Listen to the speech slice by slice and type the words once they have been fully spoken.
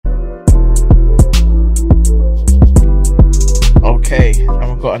Okay, and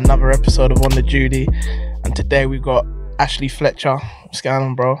we've got another episode of On the Judy, and today we've got Ashley Fletcher. What's going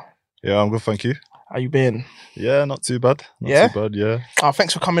on, bro? Yeah, I'm good, thank you. How you been? Yeah, not too bad. Yeah? Too bad, yeah. Oh,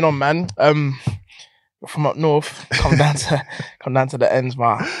 thanks for coming on, man. You're from up north, come down to the ends,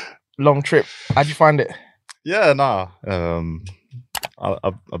 my long trip. How'd you find it? Yeah, nah.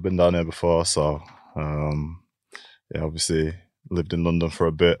 I've been down here before, so yeah, obviously lived in London for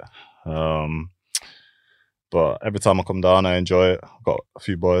a bit. But every time I come down, I enjoy it. I've got a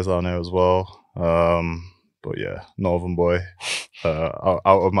few boys down here as well. But yeah, Northern boy, out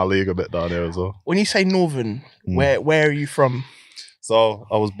of my league a bit down here as well. When you say Northern, where are you from? So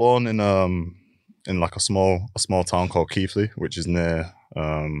I was born in like a small town called Keighley, which is near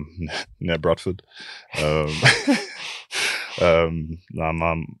Bradford. My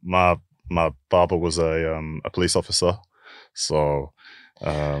father was a police officer, so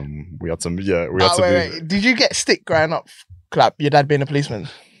we had to Wait. Did you get stick growing up? Clap, your dad being a policeman?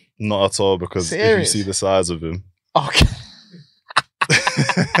 Not at all, because Serious? If you see the size of him, okay.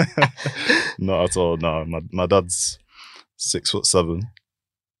 not at all. No, my dad's 6'7"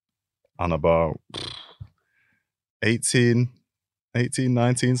 and about 18,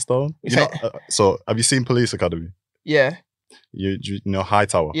 19 stone. So have you seen Police Academy? Yeah. You know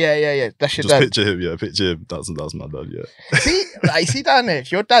Hightower? Yeah. That's your Just dad. Picture him. That's my dad, yeah. See down there,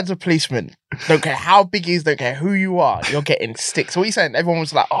 if your dad's a policeman, don't care how big he is, don't care who you are, you're getting sticks. So what are you saying? Everyone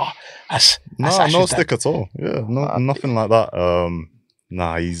was like, oh, that's no stick at all. Yeah, nothing like that.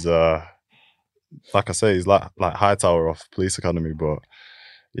 Nah, he's like I say, he's like Hightower off Police Academy, but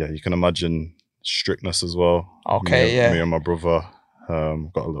yeah, you can imagine strictness as well. Okay, me and my brother,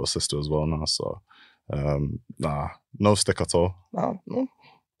 got a little sister as well now, so nah, no stick at all. No.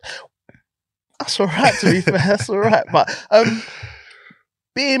 That's all right, to be fair. That's all right. But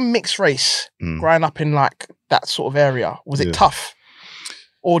being mixed race, growing up in like that sort of area, was it tough?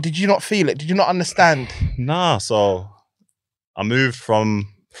 Or did you not feel it? Did you not understand? Nah, so I moved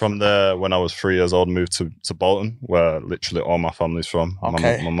from there when I was 3 years old, moved to Bolton, where literally all my family's from.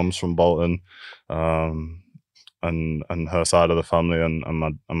 Okay. My mum's from Bolton, and her side of the family, and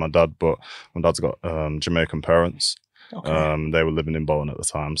my dad, but my dad's got Jamaican parents. Okay. They were living in Bolton at the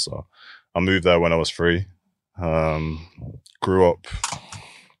time, so I moved there when I was 3. Grew up,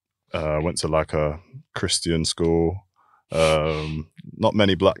 went to like a Christian school. Not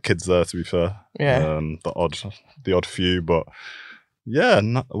many black kids there, to be fair. Yeah. The odd few, but yeah,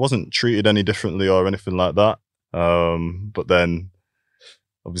 I wasn't treated any differently or anything like that. But then,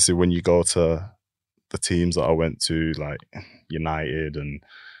 obviously, when you go to the teams that I went to, like United and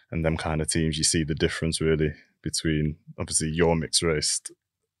them kind of teams, you see the difference really between obviously your mixed race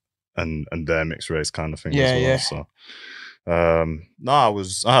and their mixed race kind of thing as well. Yeah. So,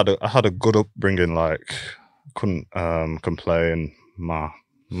 I had a good upbringing. Like, couldn't complain. My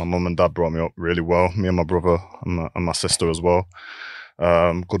mum and dad brought me up really well. Me and my brother and my sister as well.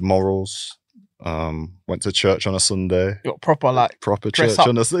 Good morals. Went to church on a Sunday. You're proper church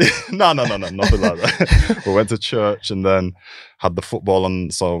on a Sunday. No, nothing like that. We went to church and then had the football on.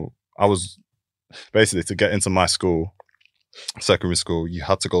 So I was basically, to get into my school, secondary school, you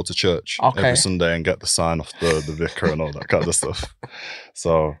had to go to church every Sunday and get the sign off the vicar and all that kind of stuff.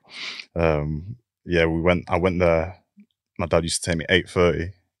 So yeah, I went there. My dad used to take me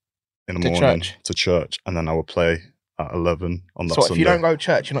 8:30 in the morning to church, and then I would play at 11 on that Sunday. So if you don't go to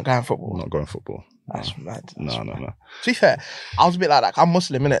church, you're not going football? I'm not going football. That's mad. No. To be fair, I was a bit like that. I'm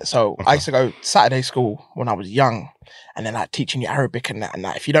Muslim, innit? So I used to go Saturday school when I was young, and then like teaching you Arabic and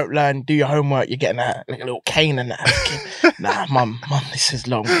that. If you don't do your homework, you're getting a little cane and that. Nah, mum, this is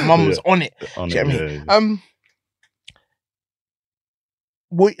long. Mum was on it. Do you get me? Yeah.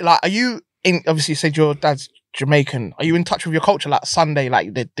 Are you in? Obviously, you said your dad's Jamaican. Are you in touch with your culture, like Sunday,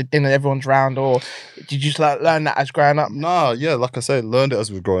 like the dinner everyone's round, or did you just learn that as growing up? Nah, yeah, like I said, learned it as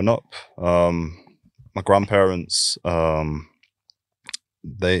we were growing up. My grandparents,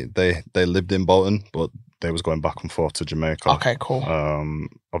 they lived in Bolton, but they was going back and forth to Jamaica. Okay, cool.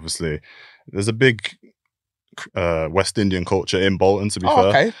 Obviously, there's a big West Indian culture in Bolton, to be fair.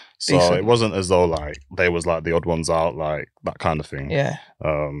 Okay. So decent. It wasn't as though like they was like the odd ones out, like that kind of thing. Yeah.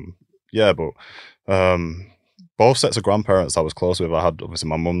 Yeah, but both sets of grandparents I was close with. I had obviously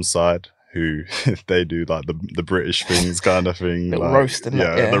my mum's side, who they do like the British things kind of thing. The like, roast and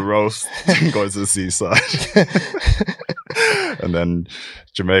that, yeah. The roast, going to the seaside. And then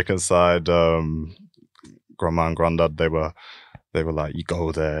Jamaican side, grandma and granddad, they were like, you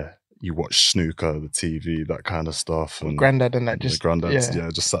go there, you watch snooker, the TV, that kind of stuff. And granddad and that just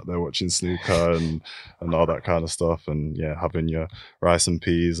just sat there watching snooker and all that kind of stuff, and having your rice and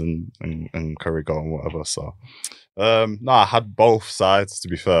peas and curry goat and whatever. So No, I had both sides, to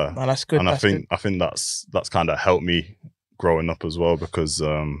be fair. Oh, that's good. And That's I think that's kind of helped me growing up as well, because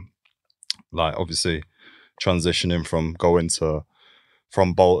like obviously transitioning from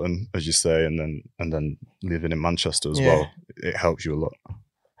Bolton, as you say, and then living in Manchester as well, it helps you a lot.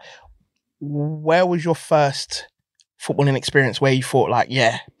 Where was your first footballing experience where you thought like,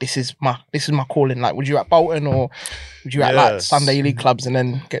 yeah, this is my calling? Like, was you at Bolton or was you at like Sunday league clubs and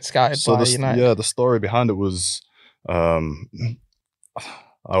then get scouted by United? Yeah, the story behind it was, I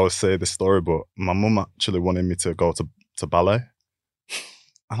always say this story, but my mum actually wanted me to go to ballet.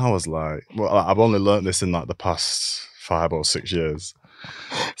 And I was like, well, I've only learned this in like the past 5 or 6 years.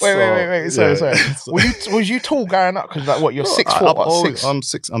 Wait. Sorry. Was you tall growing up? Because like, what, you're 6'4"?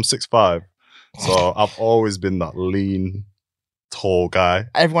 I'm 6'5". So I've always been that lean, tall guy.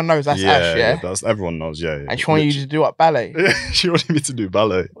 Everyone knows that's Ash, yeah? Everyone knows, yeah. And she wanted you to do what, ballet? She wanted me to do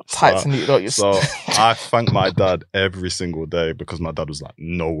ballet. Tights and you So I thank my dad every single day, because my dad was like,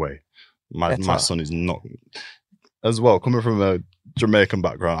 no way. My son is not... As well, coming from a Jamaican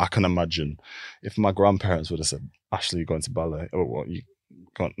background, I can imagine if my grandparents would have said, Ashley, you're going to ballet, or what, you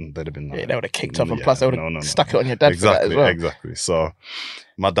can't, they'd have been like... Yeah, they would have kicked off, and plus they would have stuck it on your dad for that as well. Exactly. So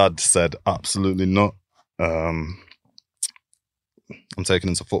my dad said, absolutely not. I'm taking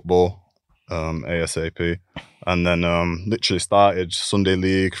into football, ASAP. And then literally started Sunday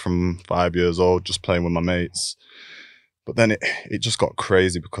league from 5 years old, just playing with my mates. But then it just got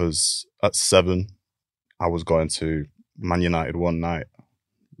crazy, because at 7, I was going to Man United one night,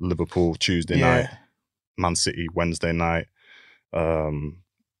 Liverpool Tuesday night, Man City Wednesday night,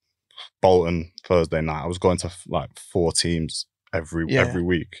 Bolton Thursday night. I was going to like 4 teams every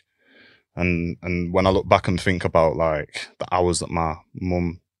week. And when I look back and think about like the hours that my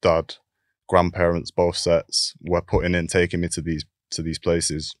mum, dad, grandparents, both sets were putting in, taking me to these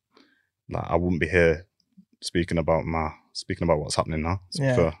places, like I wouldn't be here speaking about what's happening now.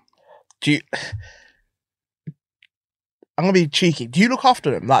 Do you... I'm gonna be cheeky. Do you look after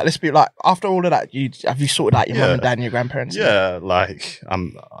them? Like, let's be like, after all of that, have you sorted out your mum and dad and your grandparents? Yeah, like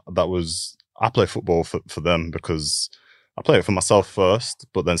I play football for them, because I play it for myself first,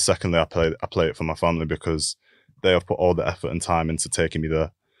 but then secondly, I play it for my family, because they have put all the effort and time into taking me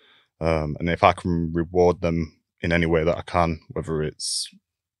there. And if I can reward them in any way that I can, whether it's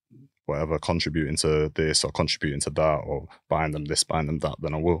whatever, contributing to this or contributing to that, or buying them this, buying them that,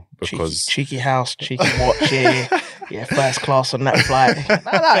 then I will. Because cheeky house, cheeky watch, yeah, first class on that flight.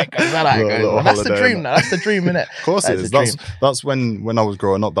 I like it. That's the dream. That's the dream, innit? Of course it is. That's when I was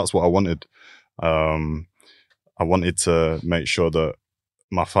growing up. That's what I wanted. I wanted to make sure that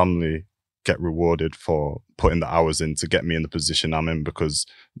my family get rewarded for putting the hours in to get me in the position I'm in, because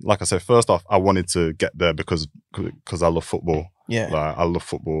like I said, first off, I wanted to get there because I love football. Yeah. Like I love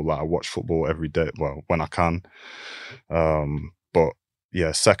football. Like I watch football every day. Well, when I can. But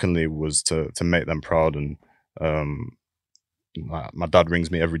yeah, secondly was to make them proud. And like my dad rings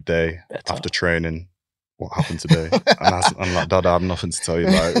me every day after training. What happened today? I'm like, Dad, I have nothing to tell you.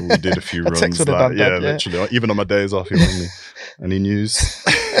 Like, we did a few runs. Like, literally. Even on my days off, he rang me. Any news?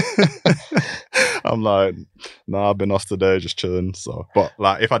 I'm like, nah, I've been off today, just chilling. So, but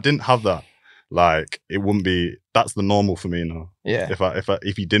like, if I didn't have that, like, it wouldn't be. That's the normal for me now. Yeah.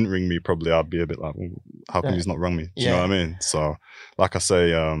 If he didn't ring me, probably I'd be a bit like, how come he's not rung me? Do you know what I mean? So, like I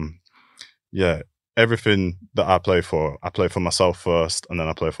say, yeah. Everything that I play for myself first, and then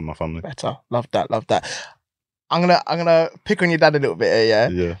I play for my family. Better. Love that. I'm gonna pick on your dad a little bit here,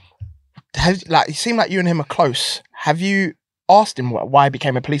 yeah? Yeah. You seem like you and him are close. Have you asked him why he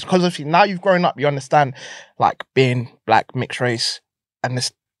became a police? Because obviously now you've grown up, you understand like being black, mixed race, and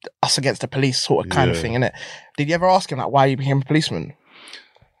this us against the police sort of kind of thing, innit? Did you ever ask him like why he became a policeman?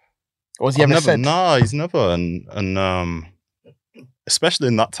 Or has he ever said? Nah, he's never. And especially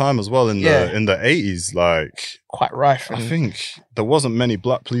in that time as well, in the 80s, like quite rife. I think there wasn't many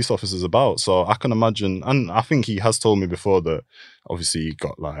black police officers about, so I can imagine. And I think he has told me before that obviously he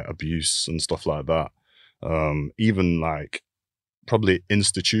got like abuse and stuff like that, even like probably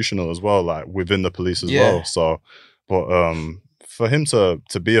institutional as well, like within the police as well. So, but for him to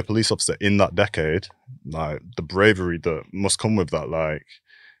be a police officer in that decade, like the bravery that must come with that, like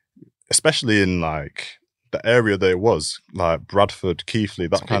especially in like the area that it was, like Bradford, Keighley,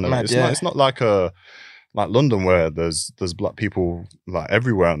 that kind of. It's not like London where there's black people like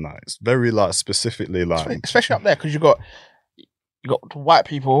everywhere and that. It's very like specifically like, especially up there, because you got white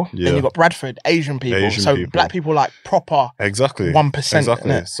people, then you got Bradford, Asian people. Black people like proper 1%.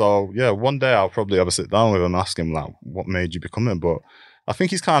 Exactly. So yeah, one day I'll probably have a sit down with him and ask him like, what made you become it? But I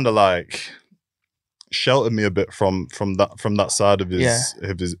think he's kind of like sheltered me a bit from that side of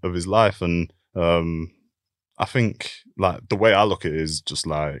his life, and I think like the way I look at it is just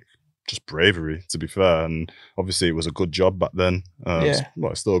bravery, to be fair. And obviously it was a good job back then.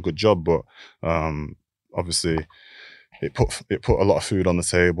 It's still a good job, but obviously it put a lot of food on the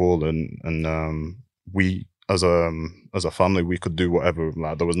table, and we as a family, we could do whatever.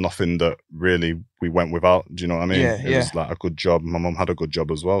 Like there was nothing that really we went without. Do you know what I mean? It was like a good job. My mum had a good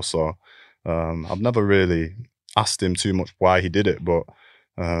job as well. So I've never really asked him too much why he did it, but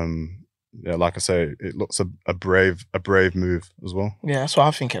yeah, like I say, it looks a brave move as well. Yeah, that's what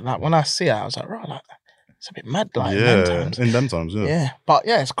I think. Like when I see it, I was like, right, like it's a bit mad, like in them times, yeah. Yeah, but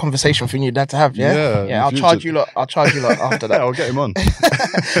yeah, it's a conversation for your dad to have. Yeah. I'll charge you lot after that. I'll get him on.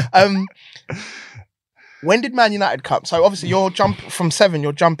 When did Man United come? So obviously you're from 7,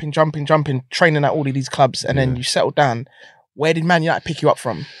 you're jumping, training at all of these clubs, and then you settled down. Where did Man United pick you up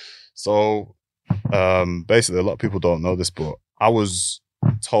from? So basically, a lot of people don't know this, but I was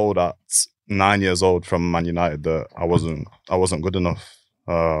told at 9 years old from Man United that I wasn't good enough.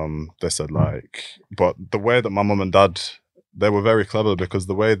 They said but the way that my mum and dad, they were very clever, because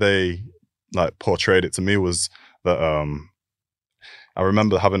the way they like portrayed it to me was that I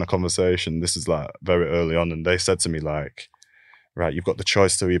remember having a conversation, this is like very early on, and they said to me like, right, you've got the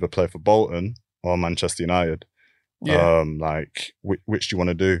choice to either play for Bolton or Manchester United. Yeah. Which do you want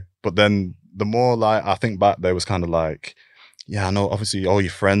to do? But then the more like I think back, they was kind of like, yeah, I know obviously all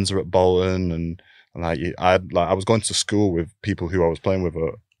your friends are at Bolton, and I was going to school with people who I was playing with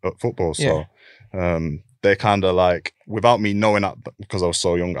at football. So they kind of like, without me knowing because I was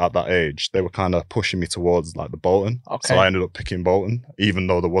so young at that age, they were kind of pushing me towards like the Bolton. Okay. So I ended up picking Bolton, even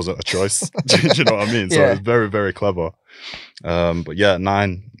though there wasn't a choice. Do you know what I mean? So it was very, very clever. But yeah, at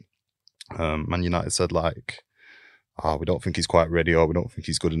 9, Man United said like, we don't think he's quite ready, or we don't think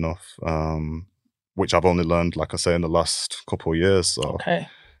he's good enough. Which I've only learned, like I say, in the last couple of years. So okay.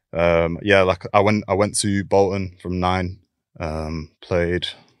 Like I went to Bolton from 9, played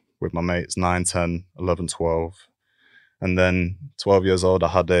with my mates 9, 10, 11, 12. And then 12 years old, I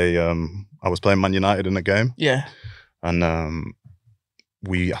was playing Man United in a game. Yeah. And I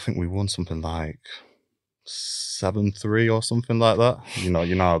think we won something like 7-3 or something like that. You know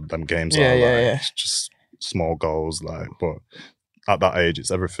how them games are. It's just small goals, but at that age,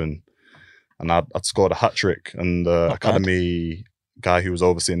 it's everything. And I'd scored a hat-trick, and the academy guy who was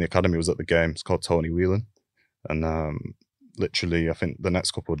overseeing the academy was at the game. It's called Tony Whelan. And literally, I think the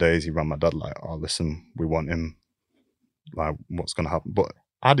next couple of days, he rang my dad like, oh, listen, we want him. Like, what's going to happen? But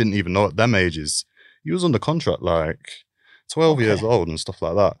I didn't even know at them ages. He was under contract, like 12 years old and stuff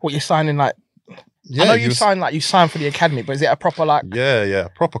like that. What, you're signing like... Yeah, I know you signed for the academy, but is it a proper like... Yeah, a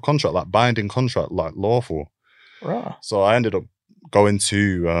proper contract, like binding contract, like lawful. Right. So I ended up going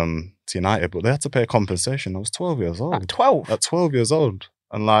to United, but they had to pay compensation. I was 12 years old. At 12? At 12 years old.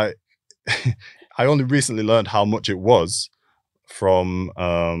 And like, I only recently learned how much it was from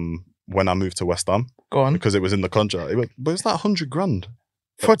when I moved to West Ham. Go on. Because it was in the contract. But it's like 100 grand.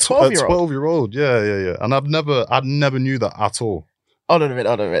 For a 12-year-old? A 12-year-old, yeah. And I never knew that at all. Hold on a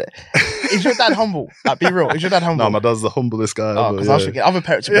minute. Is your dad humble? Like, be real. Is your dad humble? No, my dad's the humblest guy ever. Because I was thinking other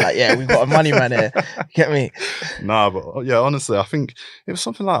parents would be like, yeah, we've got a money man here. Get me? Nah, but yeah, honestly, I think it was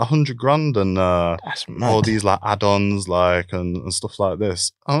something like 100 grand and that's mad. All these like add-ons, like and stuff like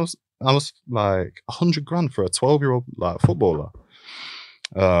this. I was like 100 grand for a 12-year-old like footballer.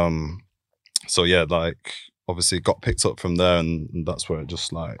 So yeah, like obviously got picked up from there, and that's where it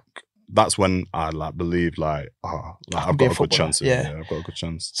just like. That's when I like believed like, I've got a good chance. Yeah, I've got a good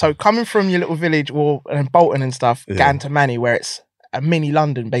chance. So coming from your little village and Bolton and stuff, going to Manny, where it's a mini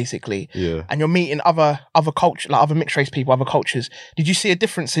London basically, and you're meeting other culture, like other mixed race people, other cultures. Did you see a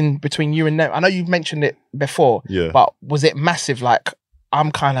difference in between you and them? I know you've mentioned it before, but was it massive? Like I'm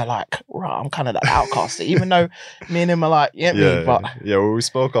kind of that outcast, even though me and him are like, but well, we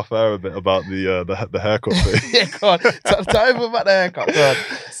spoke off air a bit about the haircut thing. Yeah, go on. Tell me about the haircut. Go on.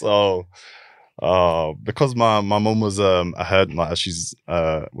 So, because my mum was she's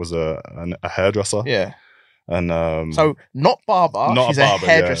was a hairdresser. Yeah. And so not barber, she's a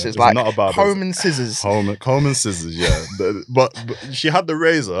hairdresser, like not a barber. Comb and scissors. Comb and scissors, yeah. but she had the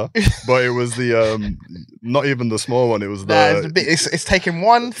razor, but it was the not even the small one. It was it's taking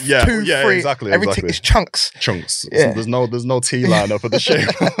 1, 2, 3. Exactly. Everything is chunks. Yeah. So there's no T line up for the shape.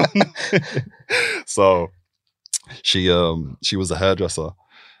 So she was a hairdresser,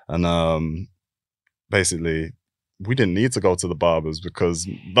 and basically. We didn't need to go to the barbers because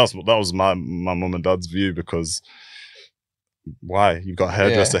that was my mum and dad's view, because why? You've got a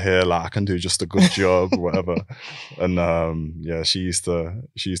hairdresser here, like I can do just a good job or whatever. And she used to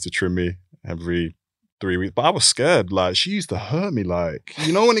trim me every 3 weeks. But I was scared. Like, she used to hurt me, like,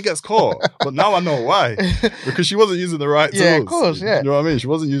 you know, when it gets caught. But now I know why. Because she wasn't using the right tools. Yeah, of course, yeah. You know what I mean? She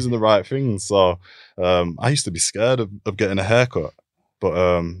wasn't using the right things. So I used to be scared of getting a haircut.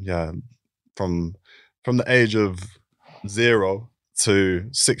 But yeah, from the age of 0 to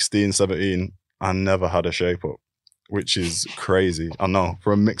 16, 17, I never had a shape up, which is crazy. I know,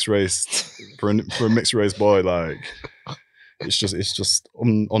 for a mixed race boy, like, it's just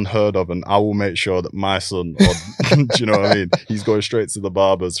unheard of. And I will make sure that my son, or, do you know what I mean? He's going straight to the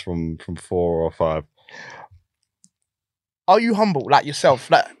barbers from 4 or 5. Are you humble, like yourself?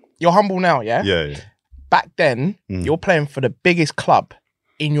 Like, you're humble now, yeah? Yeah. Back then, you're playing for the biggest club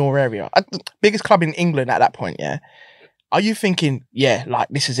in your area, biggest club in England at that point, yeah? Are you thinking, yeah, like,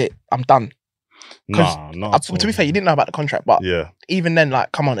 this is it, I'm done? Nah, not at all. To be fair, you didn't know about the contract, but yeah, even then,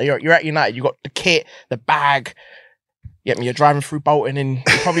 like, come on, you're at United, you got the kit, the bag, you're driving through Bolton and you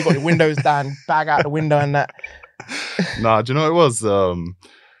probably got the windows down, bag out the window and that. Nah, do you know what it was?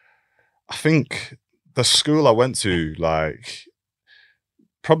 I think the school I went to, like,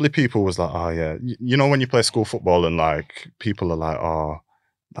 probably people was like, oh yeah, you know, when you play school football and like people are like, oh,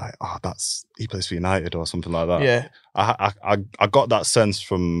 that's, he plays for United or something like that. Yeah. I got that sense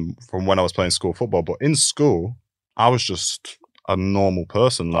from when I was playing school football, but in school I was just a normal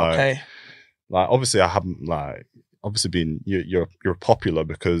person. Like, okay. Like, obviously I haven't, like, obviously been, you're popular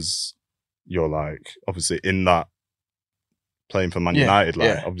because you're, like, obviously in that playing for Man United.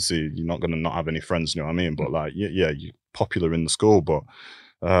 Like, obviously you're not going to not have any friends, you know what I mean? But like, yeah, you're popular in the school, but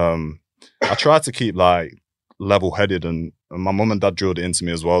I tried to keep, like, level-headed, and my mum and dad drilled it into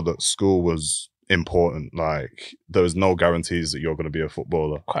me as well that school was important. Like, there was no guarantees that you're going to be a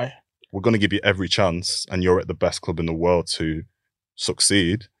footballer. Okay. We're going to give you every chance, and you're at the best club in the world to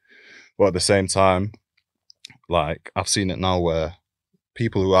succeed. But at the same time, like, I've seen it now where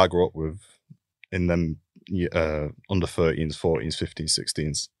people who I grew up with in them under 13s, 14s, 15s,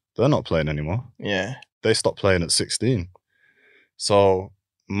 16s, they're not playing anymore. Yeah. They stopped playing at 16. So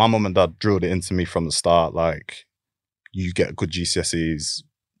my mum and dad drilled it into me from the start, like, you get good GCSEs,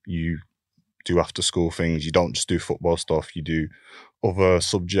 you do after school things, you don't just do football stuff, you do other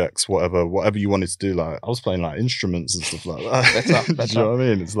subjects, whatever you wanted to do. Like, I was playing, like, instruments and stuff like that. Do you know what I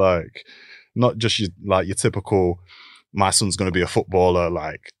mean? It's like, not just your typical, my son's going to be a footballer,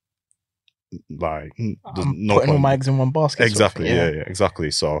 like there's no putting all my eggs in one basket. Exactly, yeah,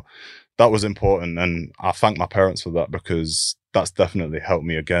 exactly. So that was important, and I thank my parents for that, because that's definitely helped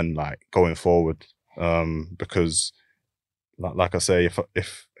me again, like, going forward. Because like I say,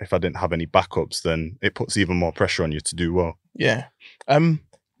 if I didn't have any backups, then it puts even more pressure on you to do well. Yeah.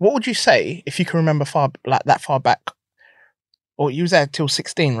 What would you say, if you can remember that far back? Or you was there till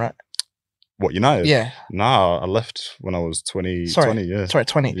 16, right? What, United? Yeah. Nah, I left when I was 20. Sorry, 20, yeah. Sorry,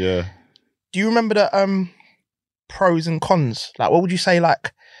 20. Yeah. Do you remember the pros and cons? Like, what would you say,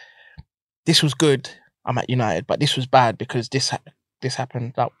 like, this was good, I'm at United, but this was bad because this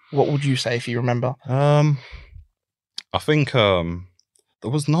happened? Like, what would you say if you remember? I think there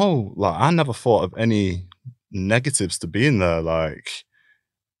was no, like, I never thought of any negatives to being there. Like,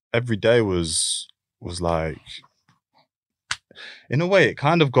 every day was like, in a way, it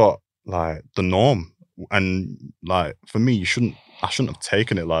kind of got, like, the norm. And, like, for me, I shouldn't have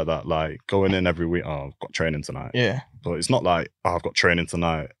taken it like that. Like, going in every week, oh, I've got training tonight. Yeah. But it's not like, oh, I've got training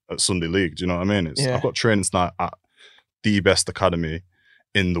tonight at Sunday League. Do you know what I mean? I've got training tonight at the best academy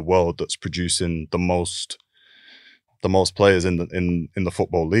in the world that's producing the most players in the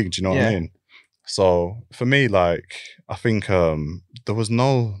football league. Do you know what I mean? So for me, like, I think there was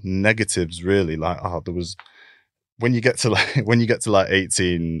no negatives really. Like, there was, when you get to like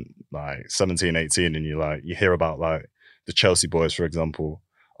 18, like 17, 18, and you hear about, like, the Chelsea boys, for example.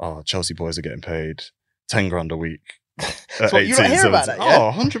 Oh, Chelsea boys are getting paid 10 grand a week. So you don't hear about that, yeah?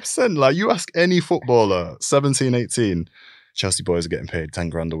 Oh, 100%. Like, you ask any footballer, 17, 18, Chelsea boys are getting paid 10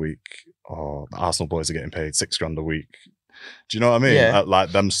 grand a week. Or the Arsenal boys are getting paid 6 grand a week. Do you know what I mean? Yeah. At,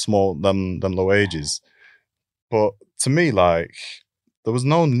 like, them low ages. But to me, like, there was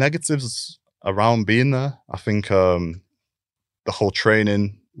no negatives around being there. I think the whole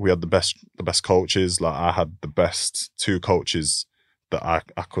training, we had the best coaches. Like, I had the best 2 coaches that I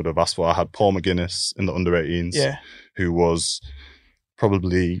could have asked for. I had Paul McGuinness in the under-18s, who was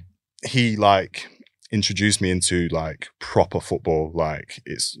probably, he, like, introduced me into, like, proper football. Like,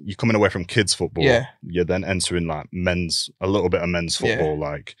 it's, you're coming away from kids football, you're then entering, like, a little bit of men's football,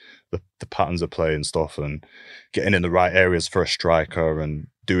 like the patterns of play and stuff, and getting in the right areas for a striker and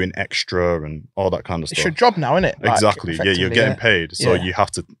doing extra and all that kind of stuff. It's your job now, isn't it? Like, exactly. Yeah, you're getting paid, so you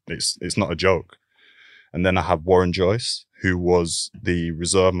have to. It's not a joke. And then I had Warren Joyce, who was the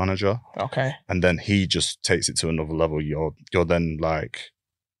reserve manager. Okay. And then he just takes it to another level. You're then like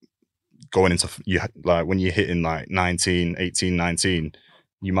going into, like when you're hitting like 19, 18, 19,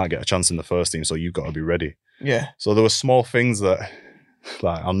 you might get a chance in the first team. So you've got to be ready. Yeah. So there were small things that,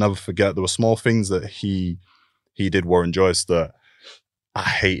 like, I'll never forget. There were small things that he did, Warren Joyce, that I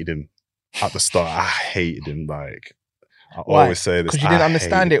hated him at the start. I hated him. Like, I always say this. Because you didn't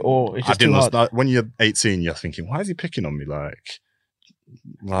understand it, or it's just too hard? When you're 18, you're thinking, why is he picking on me?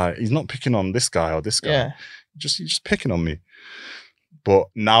 Like he's not picking on this guy or this guy. Yeah. He's just picking on me. But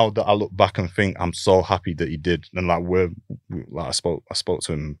now that I look back and think, I'm so happy that he did. And like I spoke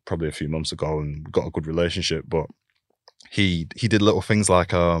to him probably a few months ago, and we got a good relationship. But he did little things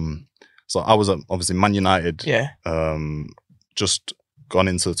like so I was at, obviously, Man United. Yeah. Just gone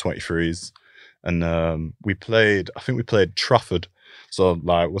into the 23s, and I think we played Trafford. So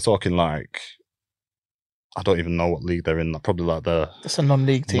like we're talking like, I don't even know what league they're in. Probably like That's a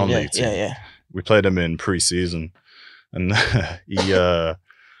non-league team. Non-league team. Yeah. We played them in pre-season, and I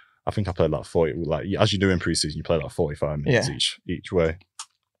think I played like 40. Like as you do in pre-season, you play like 45 minutes each way,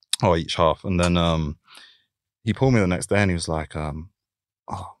 or each half. And then he pulled me the next day, and he was like, "Oh,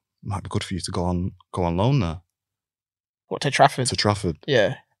 might be good for you to go on loan there." What, to Trafford? To Trafford.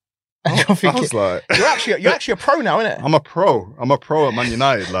 Yeah. I was like, you're actually a pro now, innit? I'm a pro at Man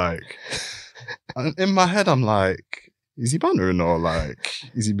United. Like, and in my head, I'm like, is he bantering, or like,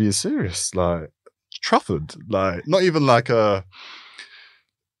 is he being serious? Like, Trafford, like, not even like who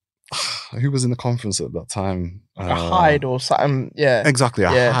was in the conference at that time? Like a Hyde or something. Yeah. Exactly,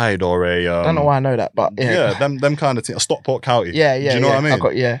 a Hyde or a. I don't know why I know that, but yeah. Yeah, them kind of team. A Stockport County. Yeah. Do you know what I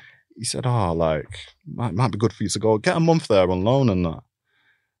mean? Yeah. He said, like, might be good for you to go get a month there on loan and that.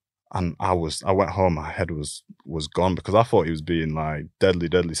 And I went home, my head was gone, because I thought he was being like deadly,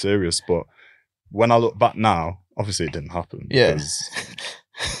 deadly serious. But when I look back now, obviously it didn't happen. Yeah. Because,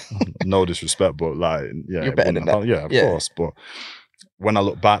 no disrespect, but like, yeah. You're better than that. Yeah, of course. But when I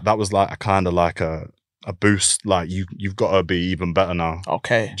look back, that was like a kind of like a boost. Like, you've got to be even better now.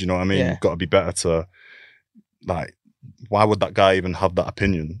 Okay. Do you know what I mean? Yeah. You've got to be better to, like, why would that guy even have that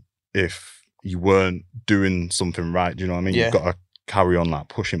opinion if you weren't doing something right? Do you know what I mean? Yeah. You've got to carry on, like,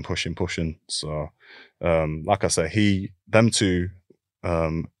 pushing. So, like I said, them two,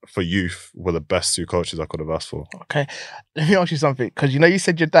 for youth, were the best two coaches I could have asked for. Okay. Let me ask you something, because you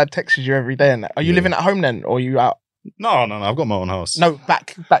said your dad texts you every day, and are you living at home then, or are you out? No, I've got my own house. No,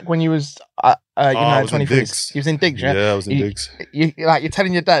 back when you was I was 23. in Diggs. He was in Diggs, yeah? Yeah, I was in Diggs. You're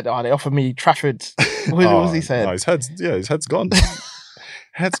telling your dad, they offered me Trafford. What was he saying? No, his head's gone.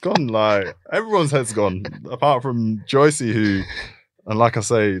 Head's gone. Like, everyone's head's gone, apart from Joycey, who, and like I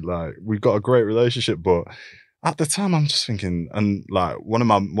say, like, we've got a great relationship, but at the time I'm just thinking, and like one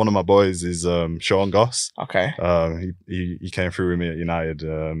of my boys is Sean Goss. Okay. He came through with me at United,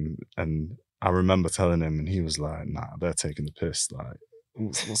 and I remember telling him, and he was like, "Nah, they're taking the piss. Like,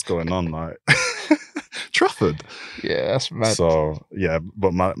 what's going on? Like, Trafford." Yeah, that's mad. So yeah,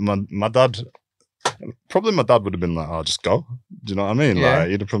 but my dad, probably my dad would have been like, "Oh, just go." Do you know what I mean? Yeah. Like,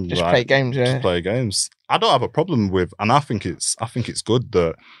 he'd have probably just like, play games. Yeah, just play games. I don't have a problem with, and I think it's good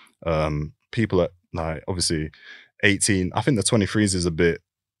that people at, like, obviously 18. I think the 23s is a bit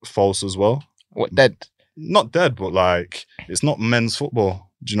false as well. What, dead? Not dead, but like, it's not men's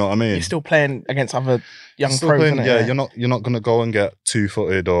football. Do you know what I mean? You're still playing against other young still pros, playing, innit? yeah, you're not gonna go and get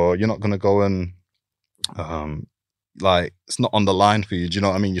 2-footed, or you're not gonna go and like, it's not on the line for you. Do you know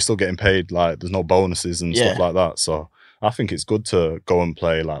what I mean? You're still getting paid. Like, there's no bonuses and stuff like that. So I think it's good to go and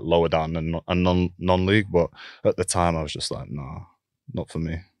play like lower down and non-league. But at the time, I was just like, nah, not for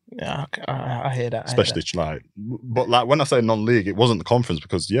me. Yeah, I hear that. Especially like, but like, when I say non-league, it wasn't the conference,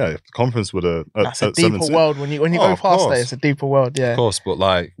 because if the conference would have. That's a deeper world when you go past there. It's a deeper world, yeah. Of course, but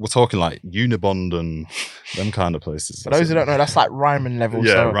like, we're talking like Unibond and them kind of places. For those who don't know, that's like Ryman level.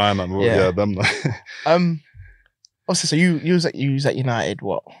 Yeah, so, Ryman. Yeah, them. Also, so you was at United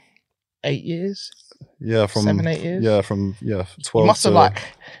what, 8 years? Yeah, from 7-8 years. Yeah, from 12. You must have like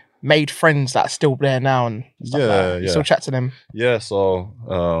made friends that are still there now and stuff like that. You still chat to them? Yeah, so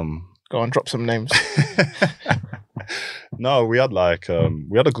go on, drop some names. No, we had like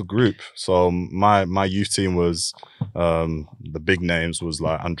we had a good group. So my youth team was the big names was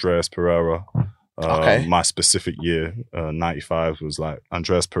like Andreas Pereira. Okay. My specific year, 95, was like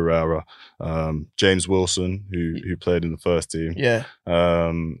Andreas Pereira, James Wilson, who played in the first team. Yeah.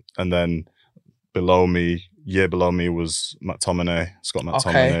 And then below me was Scott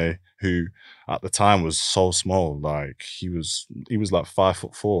McTominay, who at the time was so small. Like, he was like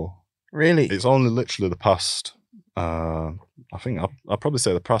 5'4". Really? It's only literally the past, I think I'll probably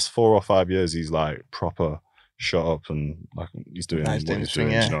say the past 4 or 5 years, he's like proper shut up and like he's doing Nah, what he's doing he's his thing,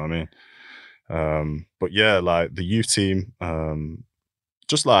 doing. yeah. Do you know what I mean? But yeah, like the youth team,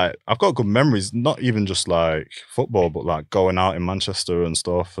 just like I've got good memories. Not even just like football, but like going out in Manchester and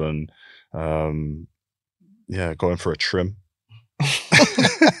stuff, and yeah, going for a trim.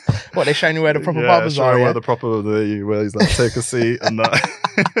 What, they showing you where the proper yeah, barbers showing are? where Yeah? the proper where he's like take a seat and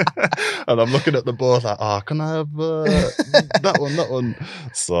that, and I'm looking at the board like, oh, can I have that one?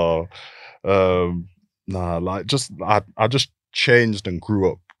 So, nah, like just I just changed and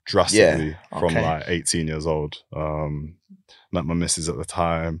grew up drastically from okay. like 18 years old. Met my missus at the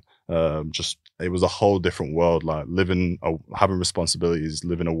time. Just it was a whole different world, like having responsibilities,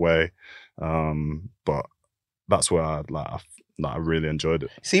 living away. But that's where I really enjoyed it.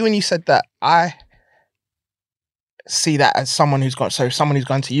 See, when you said that, I see that as someone who's gone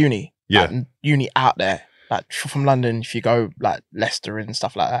to uni. Yeah. Like, uni out there, like from London. If you go like Leicester and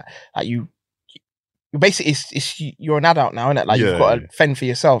stuff like that, like you basically you're an adult now, innit? Like you've got to fend for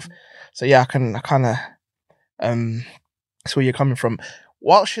yourself. So yeah, I kind of that's where you're coming from.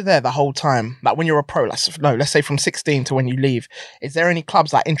 Whilst you're there the whole time, like when you're a pro, let's say from 16 to when you leave, is there any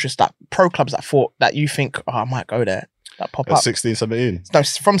clubs that interest, that pro clubs that you think, oh, I might go there, that pop At up? 16, 17? No,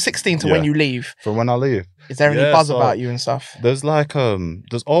 from 16 to when you leave. From when I leave. Is there any buzz about you and stuff? There's like there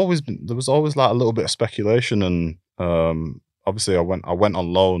was always like a little bit of speculation, and obviously I went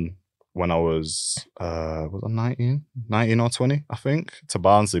on loan when I was I 19 or 20, I think, to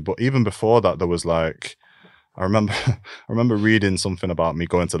Barnsley. But even before that, there was like I remember reading something about me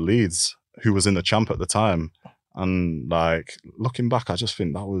going to Leeds, who was in the Champ at the time, and like looking back, I just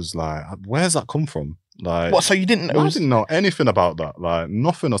think that was like, where's that come from? Like, what? So you didn't? I didn't know anything about that, like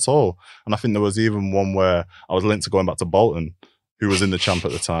nothing at all. And I think there was even one where I was linked to going back to Bolton, who was in the Champ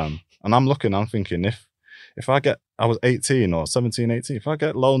at the time. And I'm thinking, if I was 18 or 17, 18, if I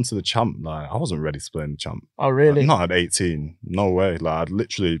get loaned to the Champ, like I wasn't ready to play in the Champ. Oh, really? Like, not at 18, no way. Like I'd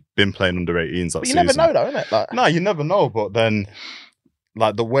literally been playing under 18s that But you season. never know though, innit? Like, No, you never know. But then,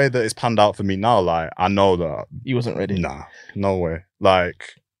 like the way that it's panned out for me now, like I know that you wasn't ready. Nah, no way. Like,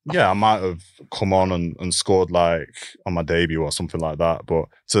 yeah, I might have come on and scored like on my debut or something like that, but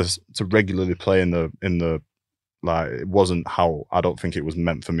to regularly play in the like, it wasn't how, I don't think it was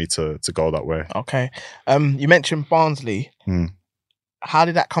meant for me to go that way. Okay. You mentioned Barnsley. How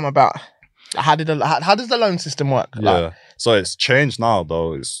did that come about? How does the loan system work? Yeah. Like, so it's changed now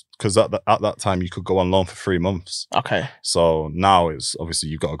though. It's because at that time you could go on loan for 3 months. okay. So now it's obviously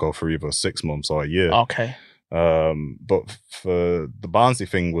you've got to go for either 6 months or a year. Okay. But for the Barnsley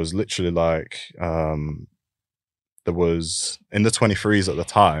thing was literally like, there was in the 23s at the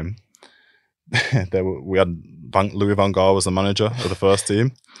time, we had Louis van Gaal was the manager of the first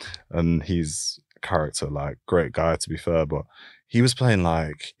team, and he's a character, like great guy to be fair, but he was playing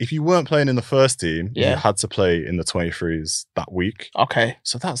like, if you weren't playing in the first team, you had to play in the 23s that week. Okay.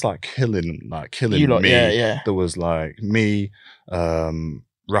 So that's like killing You lot, me. yeah. There was like me,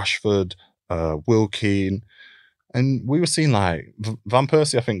 Rashford, Will Keane, and we were seeing like Van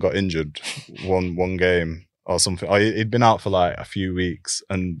Persie, I think, got injured one game or something. He'd been out for like a few weeks,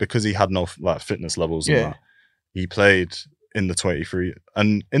 and because he had no like fitness levels and that, he played in the 23.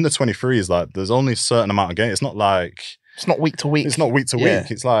 And in the 23s, like there's only a certain amount of games. It's not week to week. It's not week to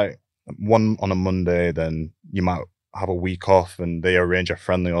week. It's like one on a Monday, then you might have a week off and they arrange a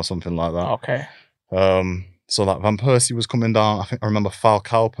friendly or something like that. Okay. So like Van Persie was coming down. I remember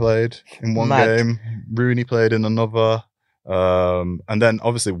Falcao played in one game. Rooney played in another. And then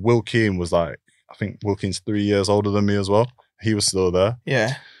obviously Will Keane was like, I think Will Keane's 3 years older than me as well. He was still there.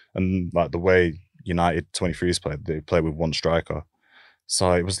 Yeah. And like the way United 23s played, they play with one striker.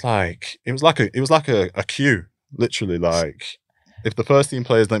 So it was like a queue, literally. Like if the first team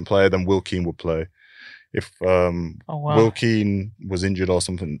players didn't play, then Will Keane would play. If Will Keane was injured or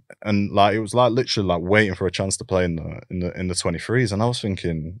something, and like it was like literally like waiting for a chance to play in the 23s, and I was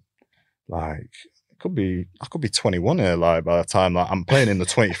thinking like I could be 21 here, like by the time like I'm playing in the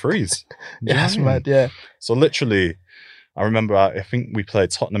 23s. Yeah, that's mad. Yeah. So literally, I remember I think we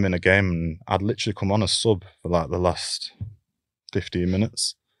played Tottenham in a game, and I'd literally come on as sub for like the last 15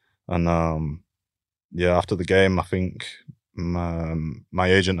 minutes, and after the game, I think my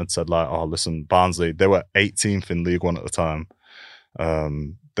agent had said like, oh listen, Barnsley, they were 18th in League One at the time.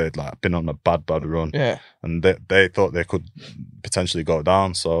 They'd like been on a bad run, and they thought they could potentially go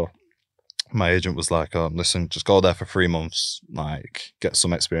down. So my agent was like, listen, just go there for 3 months, like get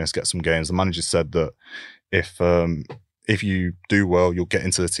some experience, get some games. The manager said that if you do well, you'll get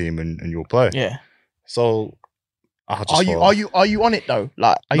into the team and you'll play. Yeah. So are you on it though?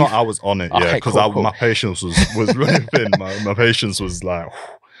 Like, I was on it, yeah, because cool. My patience was running thin. My patience was like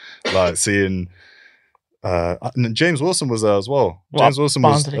seeing and James Wilson was there as well. What, James Wilson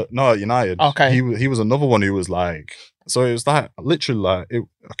was Barnsley? no, at United. Okay. He was another one who was like, so it was like literally like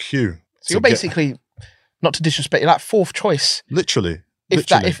a queue. So you're basically, not to disrespect, you're like fourth choice. Literally. If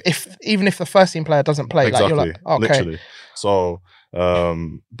that, if even if the first team player doesn't play, exactly, like you're like, okay. literally. So,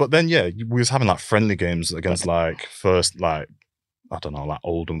 but then yeah, we was having like friendly games against like first, like I don't know, like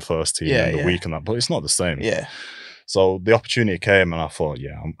Oldham first team in the week and that, but it's not the same. Yeah. So the opportunity came, and I thought,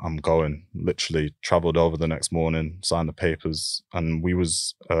 yeah, I'm going. Literally travelled over the next morning, signed the papers, and we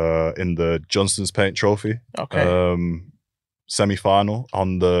was in the Johnston's Paint Trophy. Okay. Semi-final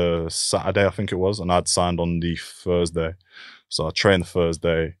on the Saturday, I think it was, and I'd signed on the Thursday. So I trained the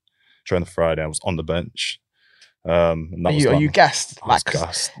Thursday, trained the Friday. I was on the bench. And that are you gassed? I was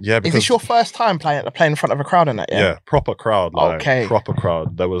gassed. Yeah, because is this your first time playing in front of a crowd in that? Yeah, proper crowd. Like, okay, proper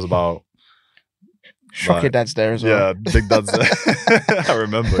crowd. There was about. Shock your dad's there as well. Yeah, big dad's there. I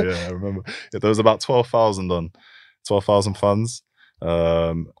remember. Yeah, there was about 12,000 fans,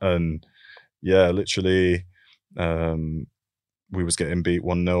 and yeah, literally, we was getting beat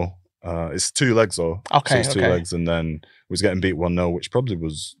 1-0. It's 2 legs though. Okay, so it's 2 legs, and then we was getting beat 1-0, which probably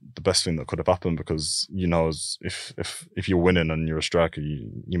was the best thing that could have happened, because you know, if you're winning and you're a striker,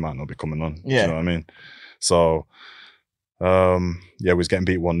 you might not be coming on. Yeah, you know what I mean. So, yeah, we was getting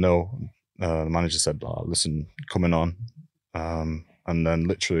beat 1-0. The manager said, "Listen, coming on," and then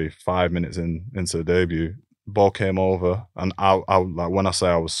literally 5 minutes into the debut, ball came over, and I like, when I say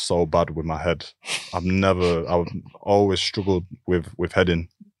I was so bad with my head, I would always struggled with heading,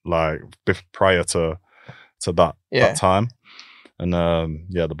 like prior to that time, and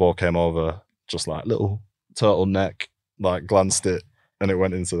yeah, the ball came over, just like little turtleneck, like glanced it, and it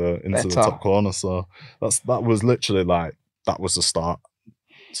went into the top corner. So that was literally like, that was the start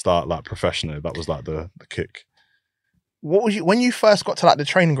like professionally. That was like the kick. What was you when you first got to like the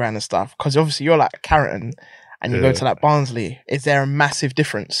training ground and stuff? Because obviously you're like Carrington, and you go to like Barnsley. Is there a massive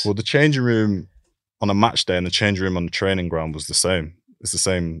difference? Well, the changing room on a match day and the changing room on the training ground was the same. It's the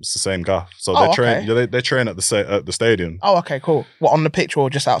same gaff. So they train at the stadium. Oh, okay, cool. What, on the pitch or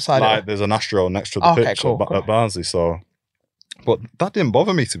just outside? Like there's an Astro next to the pitch at Barnsley. So, but that didn't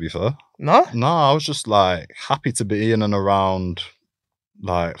bother me, to be fair. No, I was just like happy to be in and around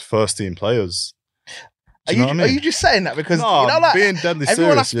like first team players. Are you just saying that because no, you know, like being deadly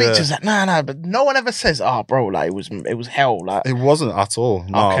everyone serious, I speak to is like, nah, but no one ever says, "Oh, bro, like it was hell." Like it wasn't at all.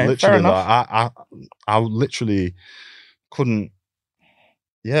 No, okay, literally, like I literally couldn't.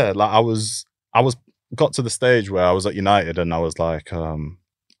 Yeah, like I was got to the stage where I was at United and I was like, I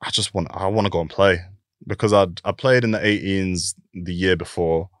want to go and play, because I played in the 18s the year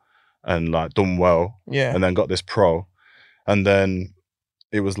before and like done well, and then got this pro, and then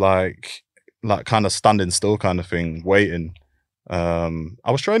it was like kind of standing still kind of thing, waiting. I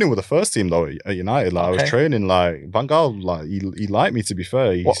was training with the first team though at United. Like I was training, like Van Gaal, like he liked me, to be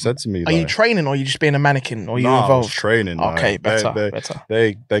fair. He said to me, "Are you training, or are you just being a mannequin, or are you involved?" I was training. Okay, like, better.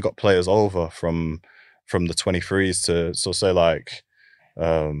 They got players over from the 23s to, so say like,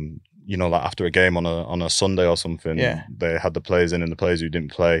 you know, like after a game on a Sunday or something, they had the players in, and the players who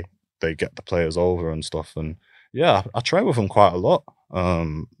didn't play, they get the players over and stuff. And yeah, I trained with them quite a lot.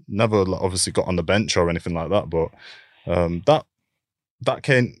 Never obviously got on the bench or anything like that, but that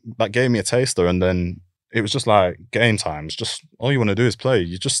gave me a taster. And then it was just like game times. Just all you want to do is play.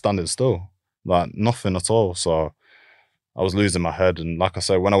 You're just standing still, like nothing at all. So I was losing my head. And like I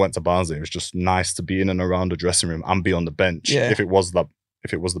said, when I went to Barnsley, it was just nice to be in and around the dressing room and be on the bench if it was the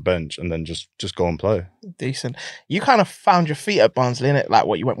bench, and then just go and play. Decent. You kind of found your feet at Barnsley, innit? Like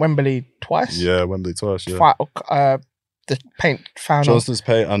what, you went Wembley twice? Yeah, Wembley twice. Yeah. The paint final. Johnston's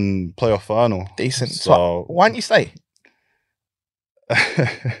Paint and playoff final. Decent. So why didn't you stay?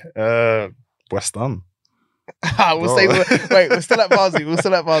 West Ham. We're still at Barnsley.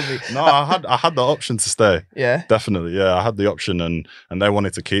 No, I had the option to stay. Yeah, definitely. Yeah, I had the option, and they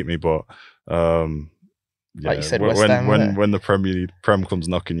wanted to keep me, but yeah, like you said, West Ham, when the Prem comes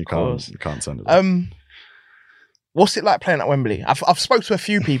knocking, you can't send it. What's it like playing at Wembley? I've spoke to a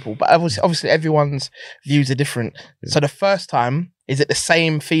few people, but obviously everyone's views are different. Yeah. So the first time, is it the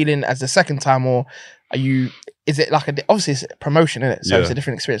same feeling as the second time, or is it like obviously it's a promotion, isn't it? So it's a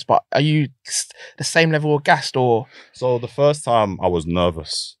different experience, but are you the same level of gassed, or? So the first time I was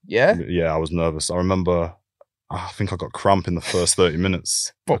nervous. Yeah? Yeah, I was nervous. I remember, I think I got cramp in the first 30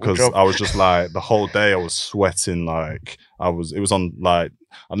 minutes because I was just like, the whole day I was sweating. Like it was on, like,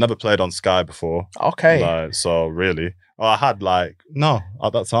 I've never played on Sky before. Okay. Like, so really, I had no,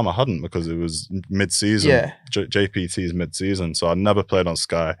 at that time I hadn't, because it was mid-season. Yeah. JPT's mid-season. So I never played on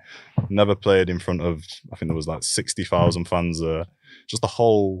Sky, never played in front of, I think there was like 60,000 fans there. Just the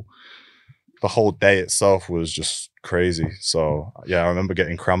whole the whole day itself was just crazy. So yeah, I remember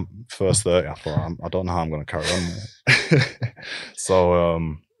getting cramp first 30. I thought, I don't know how I'm going to carry on.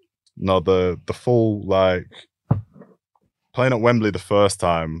 So no, the full like playing at Wembley the first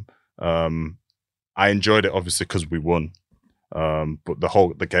time, I enjoyed it obviously because we won. But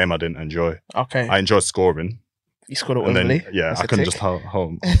the game I didn't enjoy. Okay. I enjoyed scoring. You scored at Wembley? Then, yeah, That's I a couldn't tick. just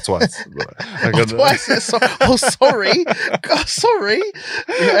home twice. Twice? Sorry. God, sorry.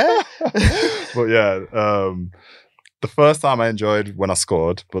 Yeah. But yeah, the first time I enjoyed when I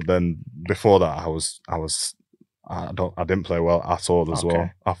scored, but then before that I didn't play well at all as well.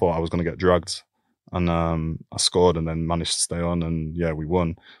 I thought I was going to get dragged, and I scored and then managed to stay on, and yeah, we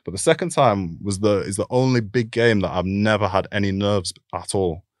won. But the second time is the only big game that I've never had any nerves at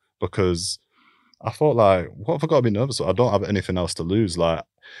all, because I thought, like, what have I got to be nervous about? I don't have anything else to lose. Like,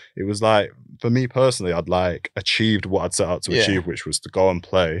 it was like, for me personally, I'd like achieved what I'd set out to achieve, which was to go and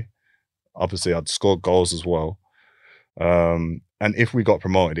play. Obviously, I'd scored goals as well. And if we got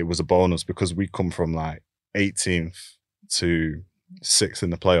promoted, it was a bonus because we come from like 18th to 6th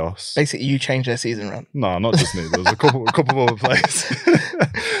in the playoffs. Basically, you changed their season run. No, not just me. There was a couple of other players.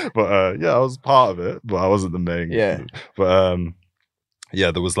 But yeah, I was part of it, but I wasn't the main. Yeah. But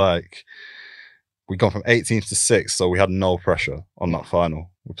yeah, there was like, we gone from 18th to 6th, so we had no pressure on that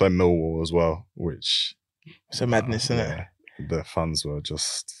final. We played Millwall as well, which... It's a madness, isn't it? The fans were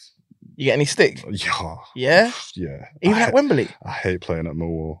just... You get any stick? Yeah. Yeah? Yeah. Even at Wembley? I hate playing at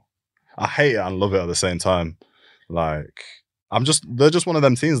Millwall. I hate it and love it at the same time. Like, they're just one of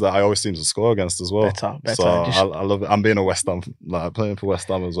them teams that I always seem to score against as well. Better. So I love it. I'm being a West Ham, like playing for West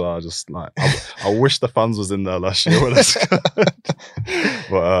Ham as well. I just like, I wish the fans was in there last year when I scored.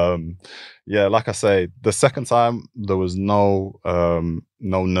 But yeah, like I say, the second time there was no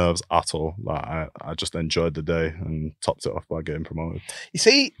nerves at all. Like I just enjoyed the day and topped it off by getting promoted. You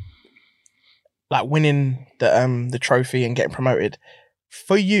see, like winning the trophy and getting promoted,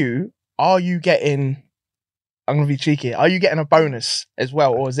 for you, are you getting... I'm going to be cheeky. Are you getting a bonus as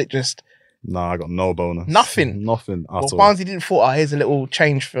well, or is it just... Nah, I got no bonus. Nothing? Nothing at all. Barnsley didn't thought, here's a little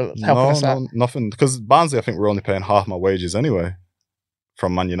change for helping us out? No, nothing. Because Barnsley, I think we're only paying half my wages anyway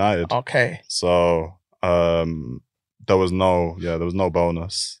from Man United. Okay. So there was no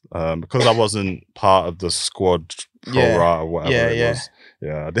bonus. Because I wasn't part of the squad pro rata or whatever it was.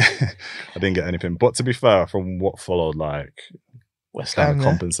 Yeah, I didn't get anything. But to be fair, from what followed, like... West kind Ham, of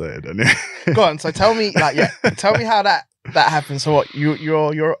compensated anyway. Go on, so tell me, tell me how that happened. So what,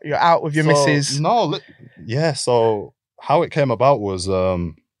 you're out with your missus? No, yeah. So how it came about was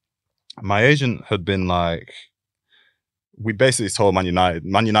my agent had been like, we basically told Man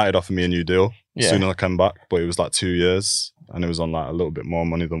United offered me a new deal as soon as I came back, but it was like 2 years, and it was on like a little bit more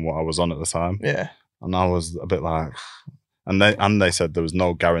money than what I was on at the time. Yeah, and I was a bit like, and they said there was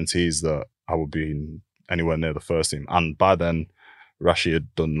no guarantees that I would be anywhere near the first team, and by then. Rashi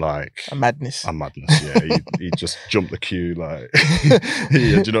had done like a madness. Yeah. He just jumped the queue, like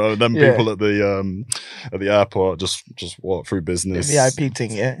you know, them people at the airport just walk through business, the VIP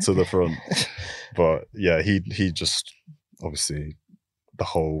thing, to the front. But yeah, he just obviously the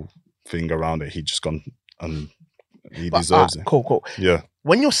whole thing around it. He just gone and he deserves it. Cool. Yeah.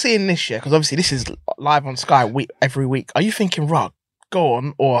 When you're seeing this year, because obviously this is live on Sky every week, are you thinking, "Rug, go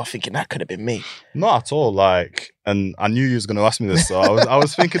on," or thinking that could have been me? Not at all. Like, and I knew you was going to ask me this, so I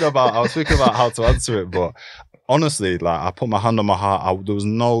was thinking about how to answer it. But honestly, like, I put my hand on my heart. There was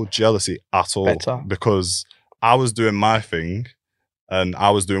no jealousy at all. Because I was doing my thing, and I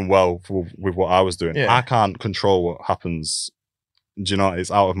was doing well with what I was doing. Yeah. I can't control what happens. Do you know?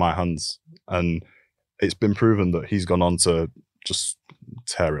 It's out of my hands, and it's been proven that he's gone on to just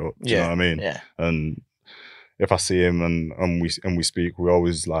tear it up. Do you know what I mean? Yeah. And if I see him and we speak, we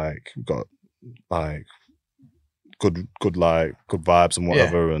always like got like good vibes and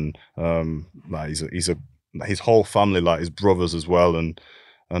whatever, and like his whole family, like his brothers as well, and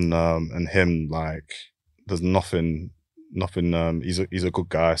him, like there's nothing. He's a good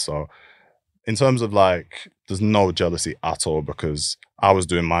guy. So in terms of like, there's no jealousy at all because I was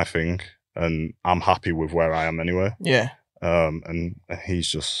doing my thing and I'm happy with where I am anyway. Yeah. And he's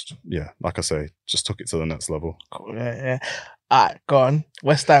just, like I say, just took it to the next level. Cool, yeah. All right, go on.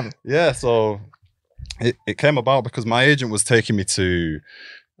 West Ham. Yeah, so it came about because my agent was taking me to,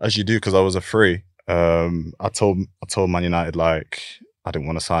 as you do, because I was a free. I told Man United, like, I didn't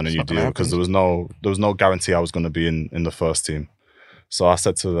want to sign a new deal because there was no guarantee I was going to be in the first team. So I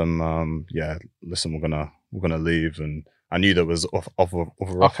said to them, listen, we're gonna leave, and I knew there was other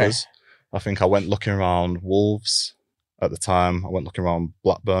offers. I think I went looking around Wolves at the time. I went looking around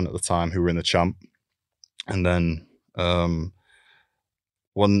Blackburn at the time, who were in the champ. And then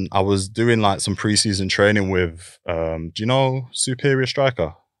when I was doing like some preseason training with, do you know Superior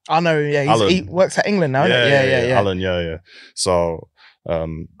Striker? I know, yeah. He Alan. works at England now, isn't it? Yeah. Alan, yeah. So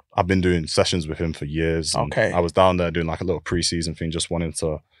I've been doing sessions with him for years. And Okay. I was down there doing like a little preseason thing, just wanting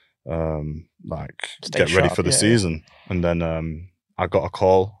to like Stay get ready sharp, for the yeah. season. And then I got a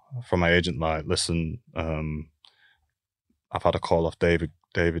call from my agent, like, listen, I've had a call off David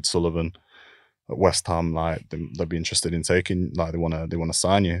Sullivan at West Ham, like they'd be interested in taking, like they want to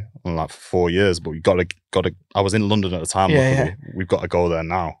sign you on like for 4 years, but you gotta. I was in London at the time. Luckily, we've got to go there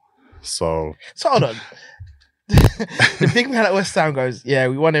now. So hold on. The big man at West Ham goes, yeah,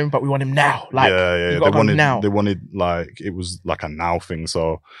 we want him, but we want him now. Like, yeah. They wanted like, it was like a now thing.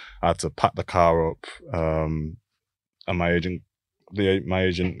 So I had to pack the car up, and my agent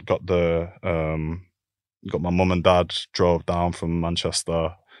got got my mum and dad, drove down from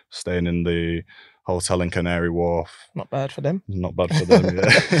Manchester, staying in the hotel in Canary Wharf. Not bad for them. Not bad for them,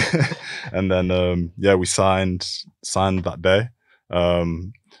 yeah. And then we signed that day,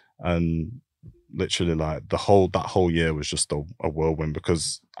 and literally like that whole year was just a whirlwind,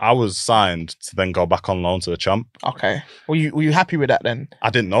 because I was signed to then go back on loan to the Champ. Okay. Were you happy with that then? I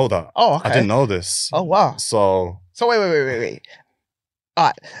didn't know that. Oh, okay. I didn't know this. Oh, wow. So wait. All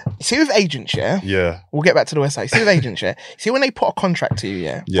right. See, with agents, yeah? Yeah. We'll get back to the West Side. See, with agents, yeah? See, when they put a contract to you,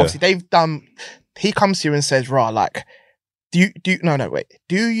 yeah? Obviously, he comes to you and says, rah, like, do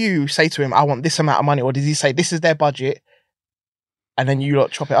you say to him, I want this amount of money? Or does he say, this is their budget, and then you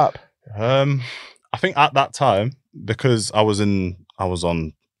lot chop it up? I think at that time, because I was on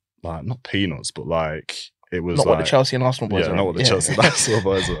like, not peanuts, but like, it was not like, what the Chelsea and Arsenal boys yeah, were. not what the Chelsea and Arsenal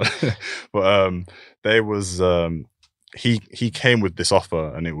boys were. But there was he came with this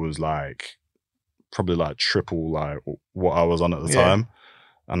offer, and it was like probably like triple like what I was on at the time.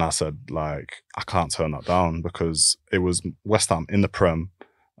 And I said, like, I can't turn that down, because it was West Ham in the Prem.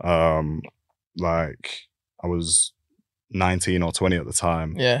 Like, I was 19 or 20 at the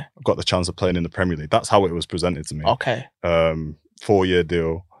time. Yeah. I got the chance of playing in the Premier League. That's how it was presented to me. Okay. 4-year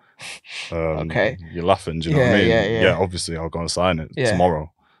deal. Okay. You're laughing, do you know what I mean? Yeah. Obviously, I'll go and sign it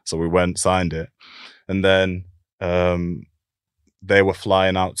tomorrow. So we went, signed it. And then they were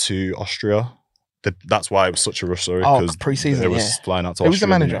flying out to Austria. That's why it was such a rush, sorry. Because pre-season, it was flying out to Austria. Who was the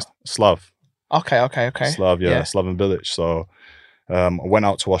manager? Slav. Okay. Slav, Slaven Bilic. So I went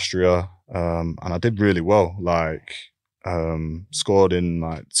out to Austria, and I did really well. Like, scored in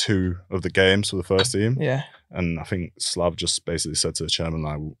like 2 of the games for the first team. Yeah. And I think Slav just basically said to the chairman,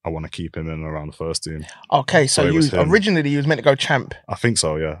 like, I want to keep him in and around the first team. Okay, so you originally you was meant to go Champ. I think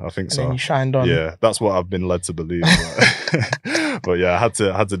so, yeah. And then you shined on. Yeah, that's what I've been led to believe. But yeah, I had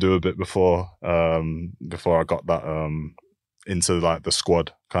to do a bit before I got that into like the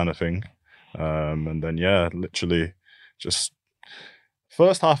squad kind of thing. And then literally just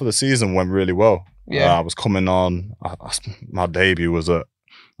first half of the season went really well. Yeah. I was coming on. My debut was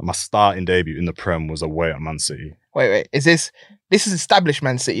my starting debut in the Prem was away at Man City. Wait. Is this is established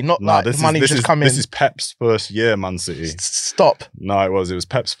Man City, not like the money just come in? This is Pep's first year Man City. Stop. No, it was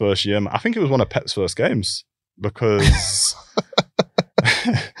Pep's first year. I think it was one of Pep's first games, because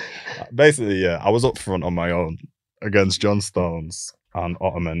basically, I was up front on my own against John Stones and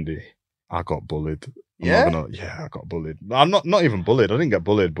Otamendi. I got bullied. I got bullied. I'm not even bullied. I didn't get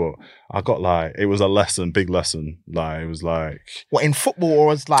bullied, but I got like, it was a big lesson. Like, it was like, what, in football,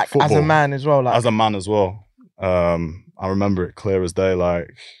 or as like football, as a man as well? Like, as a man as well. I remember it clear as day.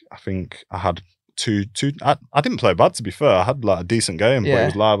 Like, I think I had two. I didn't play bad, to be fair. I had like a decent game, but it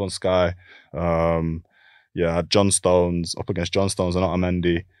was live on Sky. I had John Stones up against John Stones and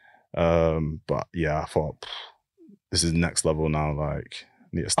Otamendi. But I thought, this is next level now. Like,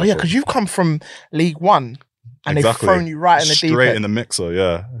 because you've come from League One, and they've thrown you right in the deep end. Straight in the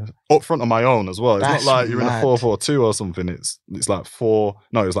mixer, up front on my own as well. It's not like you're mad. In a 4-4-2 or something. It's like it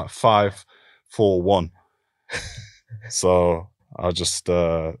was like 5-4-1. So I just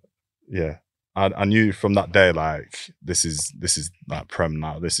I knew from that day, like, this is like Prem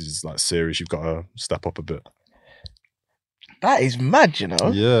now. This is like serious. You've got to step up a bit. That is mad, you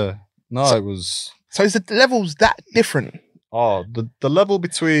know. Yeah. No, it was. So is the levels that different? Oh, the level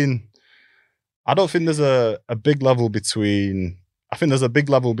between, I don't think there's a big level between, I think there's a big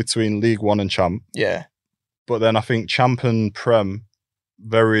level between League One and Champ. Yeah. But then I think Champ and Prem,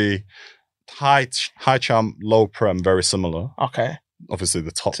 very high Champ, low Prem, very similar. Okay. Obviously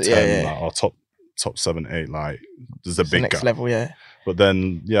the top 10 like, or top 7, 8, like, there's a big next gap. level, yeah. But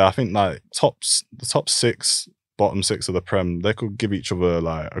then, I think like the top 6, bottom 6 of the Prem, they could give each other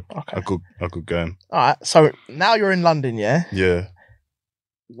like a good game. All right. So now you're in London, yeah? Yeah.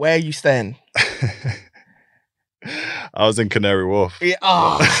 Where are you staying? I was in Canary Wharf. Yeah.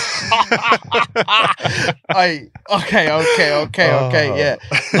 Oh. Okay. Yeah.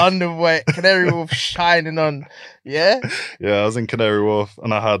 London Way, Canary Wharf shining on. Yeah. Yeah, I was in Canary Wharf,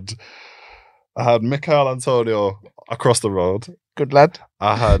 and I had Michael Antonio across the road. Good lad.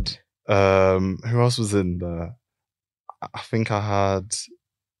 I had who else was in there? I think I had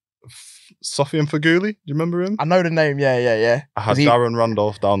Sofian Faguli. Do you remember him? I know the name. Yeah. I had Darren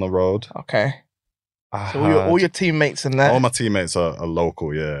Randolph down the road. Okay. So all your teammates in there. All my teammates are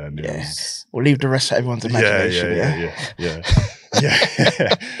local, yeah. And We'll leave the rest to everyone's imagination.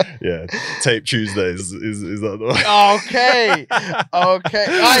 Yeah. Tape Tuesdays is that the one? Okay.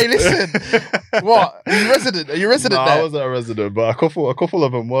 Hey, listen. What? Are you resident No, there? I wasn't a resident, but a couple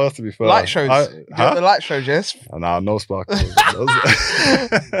of them were, to be fair. Light shows. The light shows, yes? Nah, no sparkles. Wait.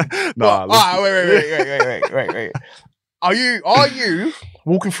 Are you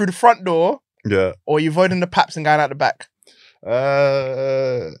walking through the front door? Yeah. Or are you avoiding the paps and going out the back?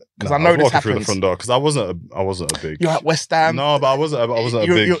 Because I know this happens through the front door because I wasn't a big. You're at West Ham. No, but I wasn't a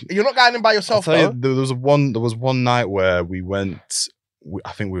big. You're not going in by yourself. I'll tell you, there was one night where we went.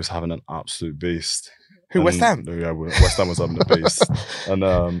 I think we was having an absolute beast. Who, West Ham? Yeah, West Ham was having a beast, and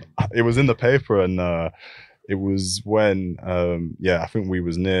it was in the paper, and it was when I think we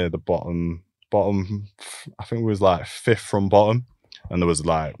was near the bottom. I think we was like 5th from bottom, and there was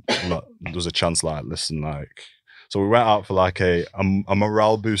a chance so we went out for like a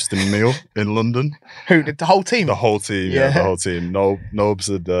morale boosting meal in London. Who did the whole team? The whole team, yeah, the whole team. Nobes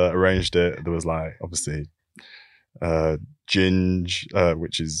had arranged it. There was like obviously Ginge,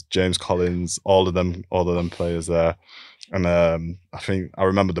 which is James Collins, all of them players there. And I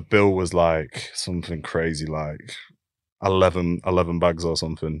remember the bill was like something crazy, like 11 bags or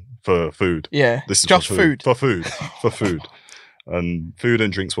something for food. Yeah, this is just food. For food, and food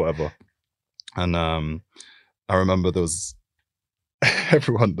and drinks, whatever. And I remember there was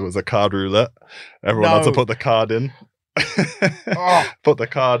a card roulette. Everyone had to put the card in. Put the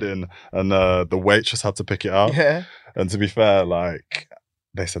card in, and the waitress had to pick it out. Yeah. And to be fair, like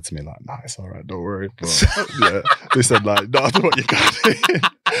they said to me, like, "Nah, it's all right, don't worry." But yeah, they said like, "No, I don't want your card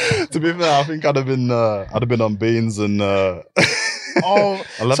in." To be fair, I think I'd have been on beans and. So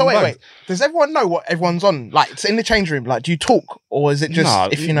wait. Does everyone know what everyone's on? Like, it's in the change room. Like, do you talk, or is it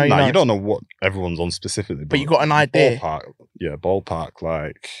just if you know? You don't know what everyone's on specifically, but you got an idea. Ballpark.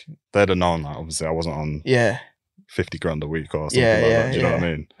 Like they'd have known that. Obviously, I wasn't on. 50 grand a week or something like that. Do you know what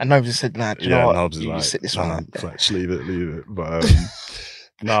I mean? And Nobes said, "Nah, do you know what? Nobes is you sit this one out." Fletch, leave it. But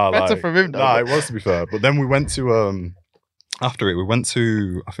better from him. It was, to be fair. But then we went to after it, we went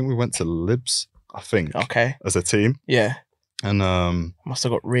to Libs. I think. Okay. As a team. Yeah. And must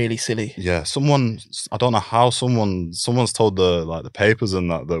have got really silly. Yeah, I don't know how someone's told the papers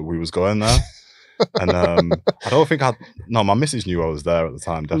and that we was going there. And I don't think my missus knew I was there at the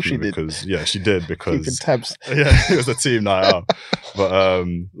time, definitely, because she did, because keeping tabs. Yeah, it was a team night out. But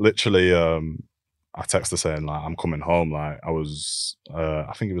literally I texted her saying like I'm coming home. Like I was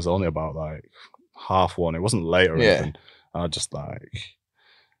I think it was only about like 1:30. It wasn't late or anything. I just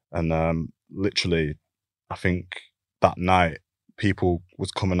literally I think that night people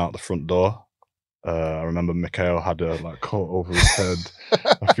was coming out the front door. I remember Mikhail had a coat over his head.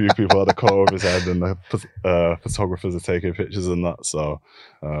 A few people had a coat over his head, and the photographers are taking pictures and that. So,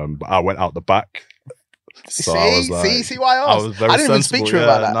 but I went out the back. So I was like, see why I asked? I was very I didn't even speak to you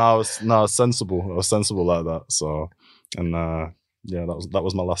about that. No, I was sensible. I was sensible like that. So, and that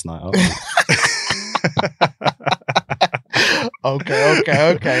was my last night out. Okay.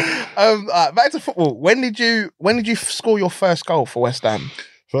 Back to football. When did you score your first goal for West Ham?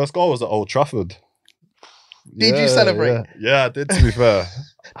 First goal was at Old Trafford. Did you celebrate? Yeah, I did, to be fair.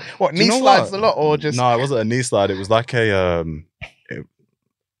 What, knee slides a lot, or just? No, it wasn't a knee slide. It was like a,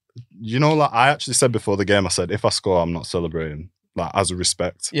 I actually said before the game, I said, if I score, I'm not celebrating, like, as a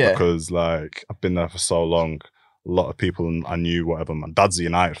respect. Yeah. Because, like, I've been there for so long. A lot of people I knew, whatever. My dad's a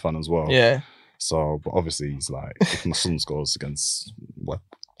United fan as well. Yeah. So, but obviously, he's like, if my son scores against,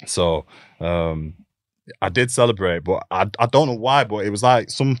 so, I did celebrate, but I don't know why, but it was like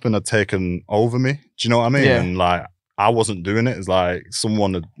something had taken over me. Do you know what I mean? Yeah. And like I wasn't doing it. It's like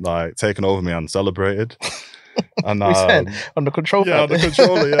someone had like taken over me and celebrated. And on the controller. Yeah, on the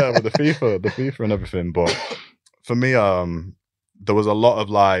controller, with the FIFA and everything. But for me, there was a lot of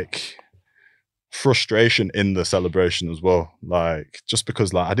like frustration in the celebration as well. Like just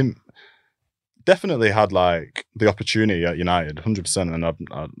because like I didn't definitely had like the opportunity at United, 100%, and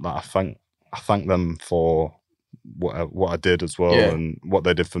I thank them for what I did as well, and what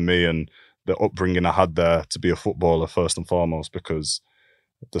they did for me, and the upbringing I had there to be a footballer first and foremost, because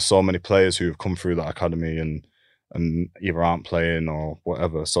there's so many players who have come through that academy, and and either aren't playing or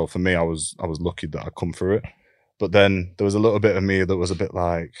whatever. So for me, I was lucky that I come through it. But then there was a little bit of me that was a bit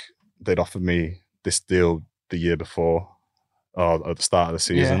like they'd offered me this deal the year before or at the start of the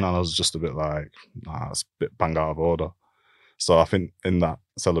season, and I was just a bit like, nah, it's a bit bang out of order. So I think in that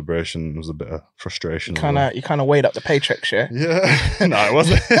celebration there was a bit of frustration. You kind of weighed up the paychecks, yeah? Yeah. No, it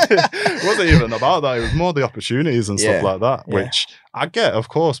wasn't. It wasn't even about that. It was more the opportunities and stuff like that, which I get, of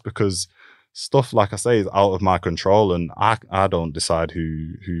course, because stuff, like I say, is out of my control, and I don't decide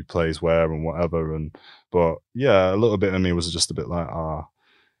who plays where and whatever. But yeah, a little bit of me was just a bit like,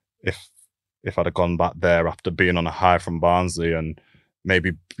 if I'd have gone back there after being on a high from Barnsley and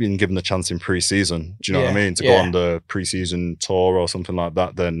maybe being given the chance in pre-season, do you know what I mean? To go on the pre-season tour or something like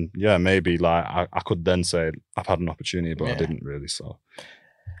that, then yeah, maybe like I could then say I've had an opportunity, but I didn't really. So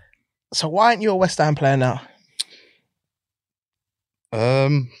why aren't you a West Ham player now?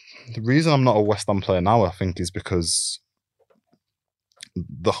 The reason I'm not a West Ham player now, I think, is because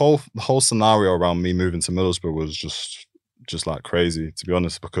the whole scenario around me moving to Middlesbrough was just like crazy, to be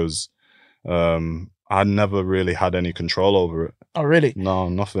honest, because I never really had any control over it. Oh, really? No,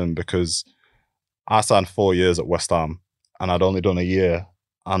 nothing, because I signed 4 years at West Ham and I'd only done a year.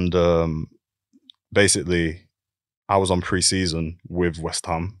 And basically, I was on pre-season with West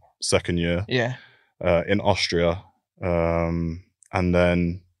Ham, second year, in Austria. And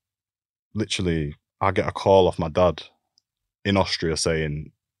then literally, I get a call off my dad in Austria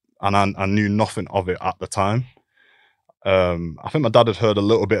saying, and I knew nothing of it at the time. I think my dad had heard a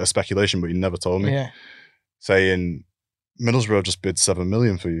little bit of speculation, but he never told me. Saying, Middlesbrough just bid 7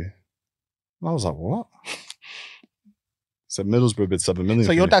 million for you. And I was like, what? Said Middlesbrough bid 7 million.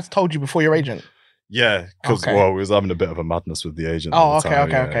 So your dad's told you before your agent? Yeah, because well, we was having a bit of a madness with the agent. Oh,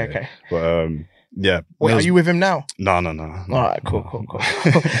 okay. But yeah. Wait, are you with him now? No. All right, cool.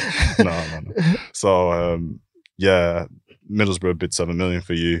 No. So yeah, Middlesbrough bid 7 million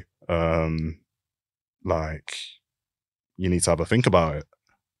for you. Like, you need to have a think about it.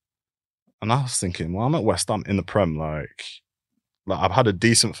 And I was thinking, well, I'm at West Ham in the Prem, like I've had a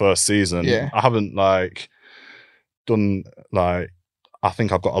decent first season. Yeah. I haven't done I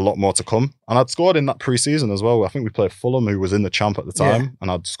think I've got a lot more to come. And I'd scored in that pre-season as well. I think we played Fulham, who was in the champ at the time,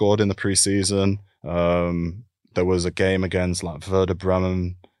 and I'd scored in the pre-season. There was a game against Werder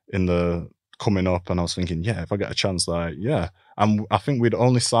Bremen in the coming up, and I was thinking, yeah, if I get a chance, And I think we'd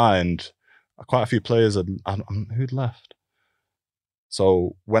only signed quite a few players. Who'd left?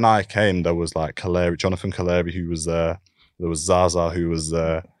 So when I came, there was Jonathan Kaleri, who was there. There was Zaza, who was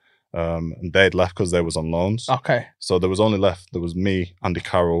there. And they'd left because they was on loans. Okay. So there was only left, there was me, Andy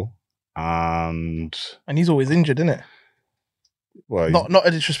Carroll, and he's always injured, isn't it? Well, not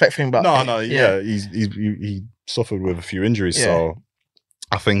a disrespect thing, but he suffered with a few injuries. Yeah. So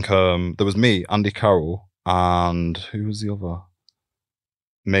I think there was me, Andy Carroll, and who was the other?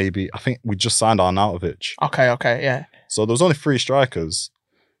 Maybe I think we just signed Arnautovic. Okay, yeah. So there was only 3 strikers.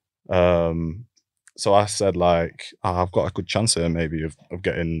 So I said, I've got a good chance here, maybe of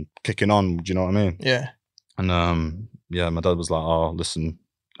kicking on. Do you know what I mean? Yeah. And my dad was like, "Oh, listen,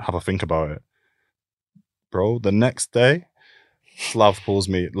 have a think about it, bro." The next day, Slav pulls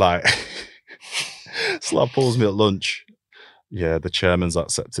me at lunch. Yeah, the chairman's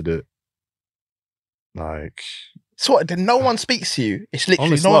accepted it. So what, no one speaks to you? It's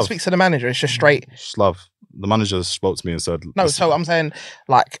literally no one speaks to the manager. It's just straight. Slav. The manager spoke to me and said, "No." So I'm saying,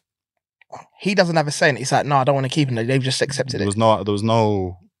 he doesn't have a say in it. He's like, "No, I don't want to keep him." They've just accepted it. There was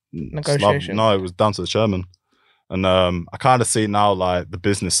no negotiation. No, it was down to the chairman. And I kind of see now the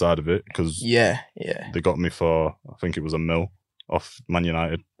business side of it, because they got me for, I think it was £1 million off Man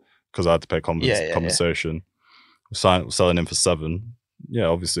United because I had to pay compensation. Yeah. Selling him for 7. Yeah,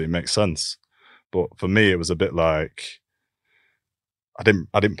 obviously it makes sense. But for me, it was a bit I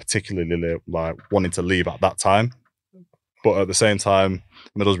didn't particularly wanting to leave at that time. But at the same time,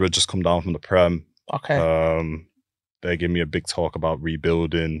 Middlesbrough just come down from the Prem. Okay. They gave me a big talk about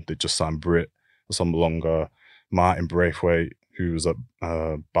rebuilding. They just signed Brit for some longer. Martin Braithwaite, who was at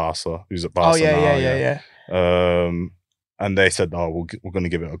Barca, who's at Barca now. Yeah. And they said, "Oh, we're going to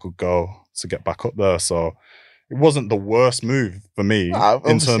give it a good go to get back up there." So it wasn't the worst move for me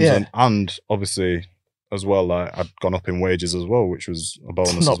in terms of, and obviously as well, I'd gone up in wages as well, which was a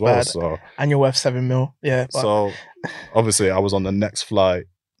bonus as well. Bad. So, and you're worth 7 million. Yeah. But... So obviously I was on the next flight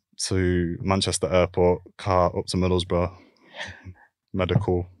to Manchester Airport, car up to Middlesbrough,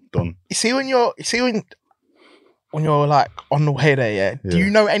 medical done. You see when when you're like on the way there, yeah, do Yeah.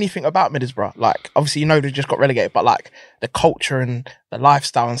 you know anything about Middlesbrough? Like, obviously, you know they just got relegated, but like the culture and the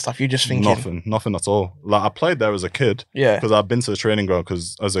lifestyle and stuff, you're just thinking Nothing at all. Like I played there as a kid yeah, because I've been to the training ground.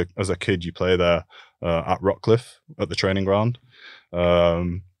 Because as a kid, you play there at Rockcliffe at the training ground.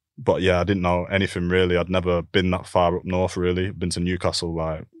 But yeah, I didn't know anything really. I'd never been that far up north really. Been to Newcastle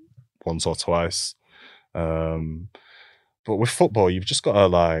like once or twice. But with football, you've just got to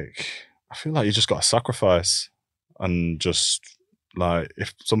like. I feel like you just got to sacrifice and just like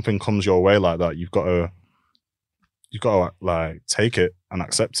if something comes your way like that, you've got to like take it and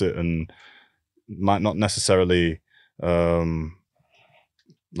accept it, and might not necessarily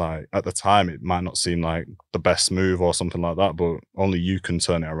like at the time it might not seem like the best move or something like that, but only you can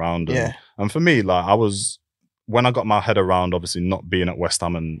turn it around. And for me, like when I got my head around obviously not being at West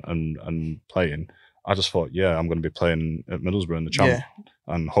Ham and playing, I just thought, yeah, I'm going to be playing at Middlesbrough in the Champ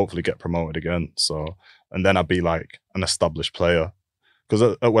and hopefully get promoted again. So, and then I'd be like an established player.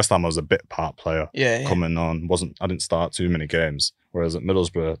 Because at West Ham I was a bit part player coming on. I didn't start too many games. Whereas at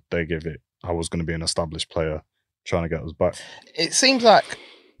Middlesbrough, I was going to be an established player trying to get us back. It seems like,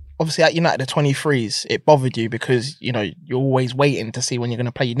 obviously at United, the 23s, it bothered you because, you know, you're always waiting to see when you're going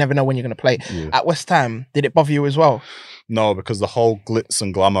to play. You never know when you're going to play. Yeah. At West Ham, did it bother you as well? No, because the whole glitz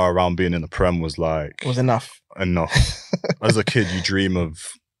and glamour around being in the Prem was like... It was enough. As a kid, you dream of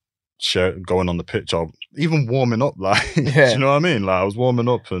going on the pitch or even warming up. Like, do you know what I mean? Like, I was warming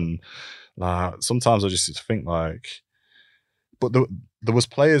up and like sometimes I just think like... But there was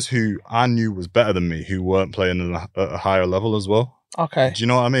players who I knew was better than me who weren't playing at a higher level as well. Okay. Do you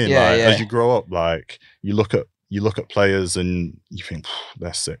know what I mean? Yeah, like as you grow up, like you look at players and you think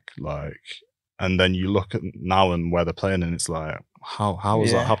they're sick. Like, and then you look at now and where they're playing and it's like, how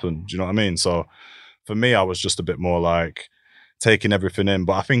has that happened? Do you know what I mean? So for me, I was just a bit more like taking everything in.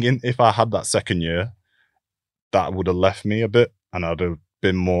 But I think if I had that second year, that would have left me a bit and I'd have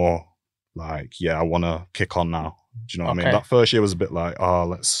been more like, yeah, I want to kick on now. Do you know what I mean? That first year was a bit like,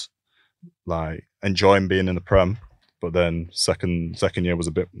 let's like enjoying being in the Prem. But then second year was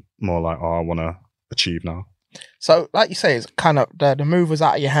a bit more like, I want to achieve now. So, like you say, it's kind of the move was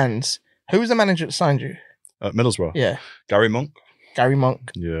out of your hands. Who was the manager that signed you? At Middlesbrough? Yeah. Gary Monk. Gary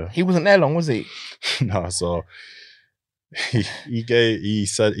Monk. Yeah. He wasn't there long, was he? No, so he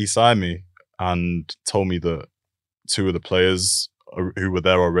signed me and told me that two of the players who were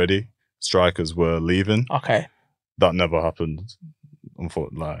there already, strikers, were leaving. Okay. That never happened.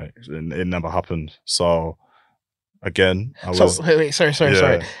 Unfortunately, like, it never happened. So again,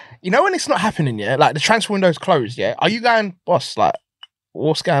 sorry. You know when it's not happening, yeah? Like the transfer window's closed, yeah? Are you going, boss, like,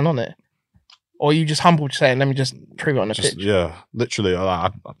 what's going on there? Or are you just humbled saying, let me just prove it on the pitch? Yeah, literally.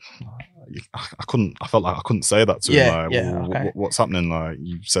 I couldn't, I felt like I couldn't say that to him. Like, what's happening? Like,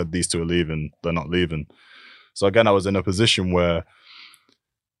 you said these two are leaving, they're not leaving. So again, I was in a position where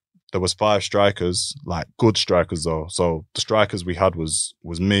there was 5 strikers, like good strikers though. So the strikers we had was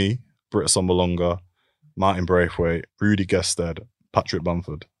me, Britt Sombalonga, Martin Braithwaite, Rudy Gested, Patrick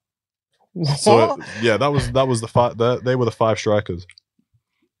Bamford. What? So yeah, that was the 5. They were the 5 strikers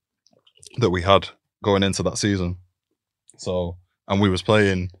that we had going into that season. So, and we was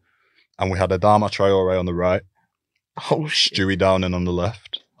playing, and we had Adama Traore on the right, Stewie Downing on the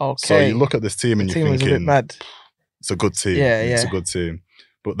left. Okay. So you look at this team and you're thinking, a bit mad. It's a good team. It's a good team.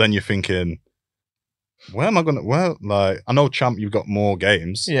 But then you're thinking, like, I know Champ, you've got more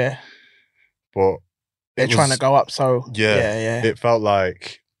games. Yeah. But they're trying to go up, so yeah. It felt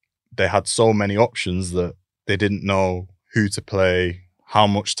like they had so many options that they didn't know who to play, how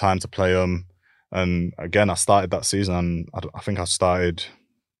much time to play them. And again, I started that season and I think I started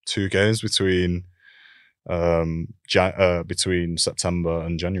 2 games between September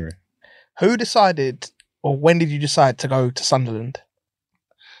and January. Who decided, or when did you decide to go to Sunderland?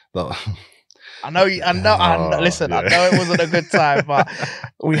 I know. Listen, I know it wasn't a good time, but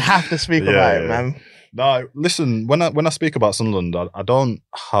we have to speak about it, man. No, listen. When I speak about Sunderland, I don't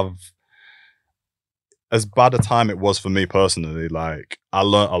have as bad a time it was for me personally. Like, I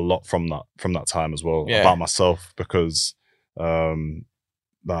learnt a lot from that time as well about myself because,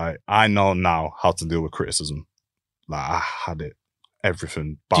 like, I know now how to deal with criticism. Like, I had it.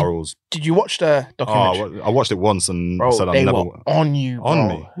 Everything, barrels. Did you watch the documentary? I watched it once and said I've never on you, bro. On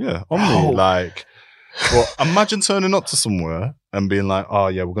me, yeah, on me. Like, well, imagine turning up to somewhere and being like, "Oh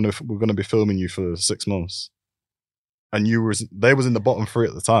yeah, we're gonna be filming you for 6 months," and they was in the bottom 3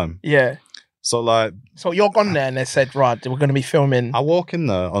 at the time. Yeah. So you're gone there and they said, "Right, we're gonna be filming." I walk in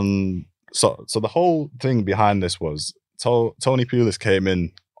there so the whole thing behind this was Tony Pulis came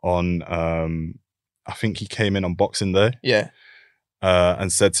in on I think he came in on Boxing Day. Yeah.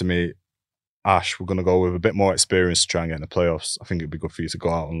 And said to me, Ash, we're going to go with a bit more experience to try and get in the playoffs. I think it'd be good for you to go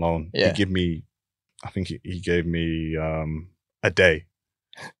out on loan. Yeah. I think he gave me a day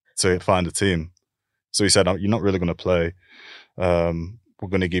to find a team. So he said, you're not really going to play. We're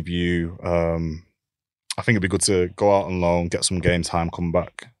going to give you, I think it'd be good to go out on loan, get some game time, come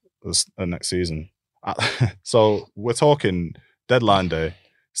back next season. So we're talking deadline day,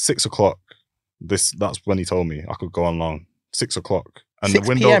 6 o'clock. That's when he told me I could go on loan. 6 o'clock. And 6 the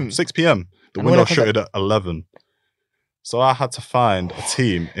window, p.m.? 6 p.m. The window shut at 11. So I had to find a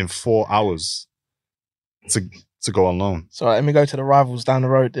team in 4 hours to go on loan. So let me go to the rivals down the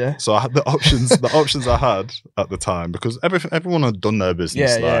road, yeah? So I had the options I had at the time, because everyone had done their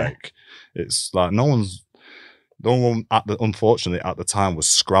business. It's like no one unfortunately at the time was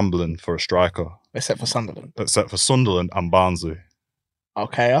scrambling for a striker. Except for Sunderland. And Barnsley.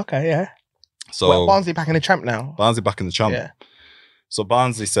 Okay, yeah. So well, Barnsley back in the champ now. Barnsley back in the champ. Yeah. So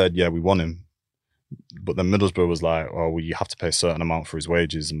Barnsley said, yeah, we want him. But then Middlesbrough was like, oh, well, you have to pay a certain amount for his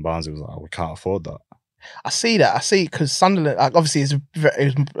wages. And Barnsley was like, oh, we can't afford that. I see because Sunderland, like, obviously,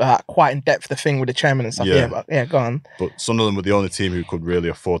 it was quite in depth, the thing with the chairman and stuff. Yeah, go on. But Sunderland were the only team who could really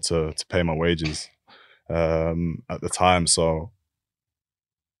afford to pay my wages at the time. So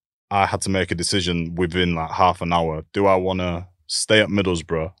I had to make a decision within like half an hour. Do I want to stay at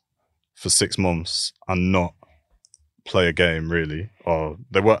Middlesbrough for 6 months and not play a game, really? Or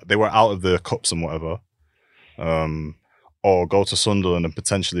they were out of the cups and whatever. Or go to Sunderland and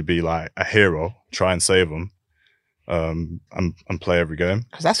potentially be like a hero, try and save them, and play every game.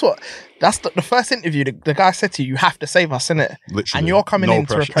 Because that's the first interview. The guy said to you, "You have to save us, innit?" Literally, and you're coming in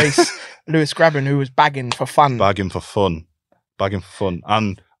pressure. to replace Lewis Grabban, who was bagging for fun. Bagging for fun.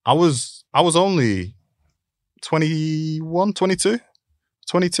 And I was only 21, 22.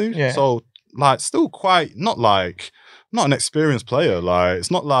 Yeah. So like still quite not an experienced player. Like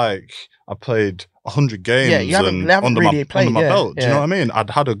it's not like I played 100 games you haven't really played under my belt. Do you yeah. know what I mean? I'd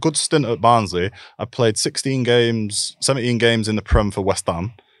had a good stint at Barnsley. I played 17 games in the Prem for West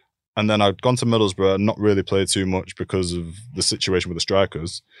Ham. And then I'd gone to Middlesbrough and not really played too much because of the situation with the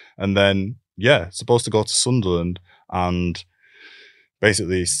strikers. And then, supposed to go to Sunderland and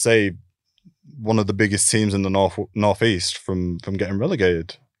basically save one of the biggest teams in the northeast from getting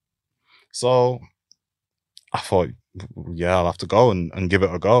relegated. So I thought, I'll have to go and give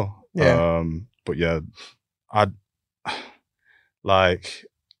it a go. Yeah. But I'd like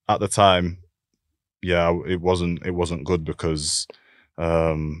at the time, it wasn't good because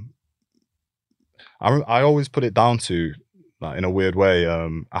I always put it down to, like, in a weird way,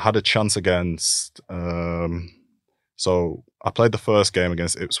 I had a chance against so I played the first game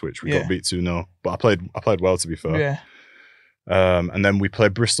against Ipswich. We got beat 2-0, but I played well, to be fair. Yeah. And then we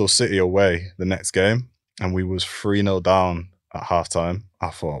played Bristol City away the next game, and we was 3-0 down at halftime. I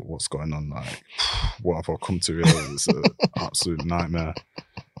thought, what's going on? Like, what have I come to here? It's an absolute nightmare.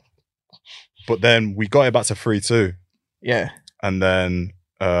 But then we got it back to 3-2. Yeah. And then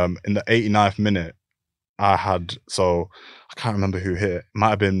in the 89th minute, I can't remember who hit it. It might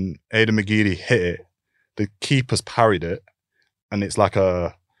have been Aidan McGeady hit it. The keeper's parried it, and it's like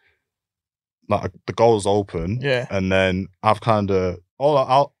the goal's open. Yeah. And then I'm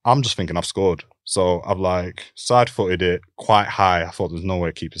just thinking I've scored. So I've like side-footed it quite high. I thought there's no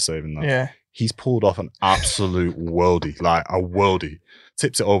way keeper's saving that. Yeah. He's pulled off an absolute worldie, like a worldie.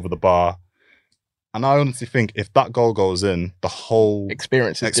 Tips it over the bar. And I honestly think if that goal goes in, the whole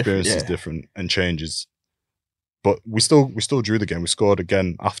experience is different and changes. But we still drew the game. We scored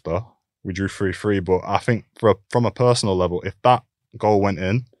again after. We drew 3-3. But I think from a personal level, if that goal went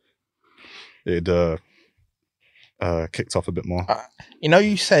in, it'd kicked off a bit more.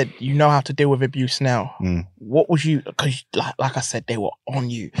 You said you know how to deal with abuse now. Mm. What was you, because like I said, they were on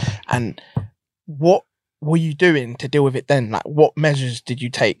you. And what were you doing to deal with it then? Like, what measures did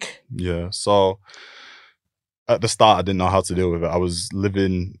you take? Yeah, so at the start, I didn't know how to deal with it. I was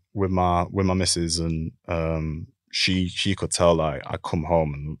living with my missus, and she could tell, like, I'd come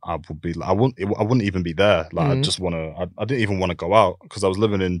home and I would be like, I wouldn't even be there. Like, I didn't even want to go out because I was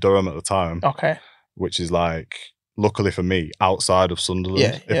living in Durham at the time. Okay. Which is like, luckily for me, outside of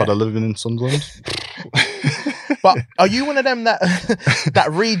Sunderland. If I'd have lived in Sunderland. But are you one of them that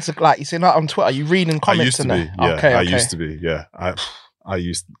reads, like, you see, like, on Twitter, are you reading comments? I used to be, yeah. I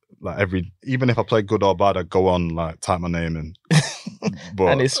used, like, even if I played good or bad, I'd go on, like, type my name in.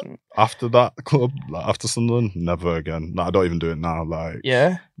 But and after that club, like, after Sunderland, never again. Like, I don't even do it now. Like,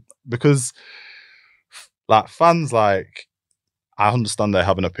 yeah. Because, like, fans, like, I understand they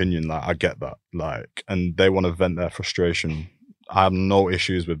have an opinion, like, I get that, like, and they want to vent their frustration. I have no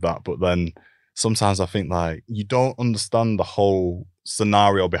issues with that, but then sometimes I think, like, you don't understand the whole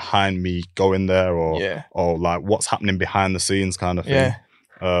scenario behind me going there, or like what's happening behind the scenes kind of thing.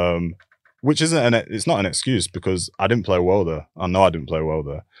 Which it's not an excuse, because I didn't play well there. I know I didn't play well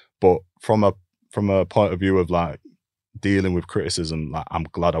there, but from a point of view of like dealing with criticism, like I'm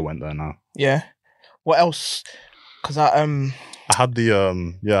glad I went there now. Yeah. What else? Because I had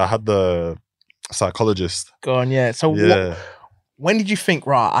the psychologist. Go on, yeah. So when did you think,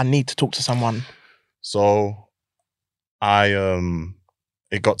 right, I need to talk to someone? So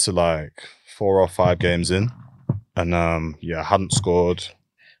it got to like 4 or 5 games in, and I hadn't scored.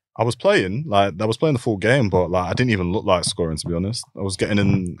 I was playing the full game, but like I didn't even look like scoring, to be honest. I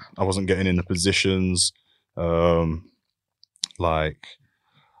wasn't getting in the positions, and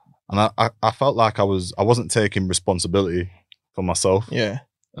I felt like I wasn't taking responsibility for myself. Yeah.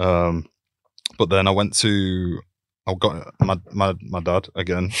 But then I got my dad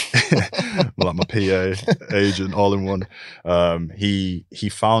again, like my PA agent, all in one. He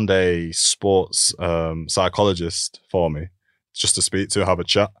found a sports psychologist for me, just to speak to, have a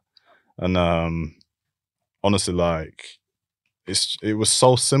chat. And honestly, like it was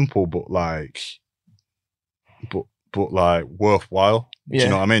so simple, but like worthwhile. Yeah. Do you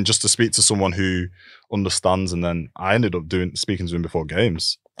know what I mean? Just to speak to someone who understands. And then I ended up speaking to him before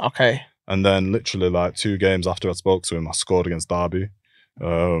games. Okay. And then literally like 2 games after I spoke to him, I scored against Derby.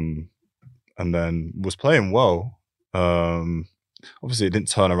 And then was playing well. Obviously it didn't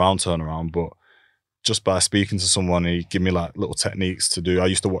turn around, but just by speaking to someone, he gave me like little techniques to do. I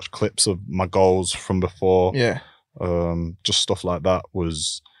used to watch clips of my goals from before. Yeah. Just stuff like that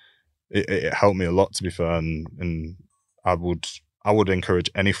it helped me a lot, to be fair. And I would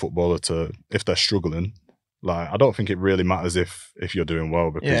encourage any footballer to, if they're struggling, like I don't think it really matters if you're doing well,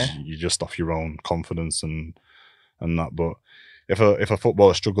 because you're just off your own confidence and that. But if a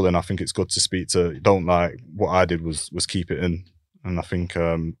footballer's struggling, I think it's good to speak to. Don't, like what I did was keep it in. And I think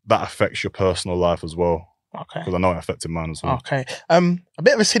that affects your personal life as well. Okay. Because I know it affected mine as well. Okay. A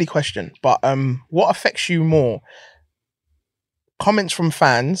bit of a silly question, but what affects you more? Comments from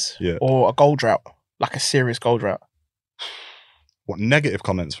fans or a goal drought? Like a serious goal drought? What, negative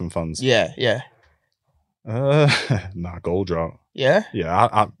comments from fans? Yeah. Nah, goal drought. Yeah? Yeah,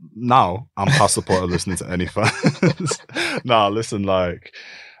 I now I'm past the point of listening to any fans. Nah, listen, like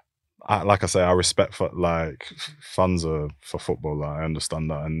I say, I respect fans are for football. Like, I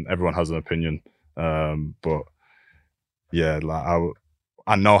understand that, and everyone has an opinion. But yeah, like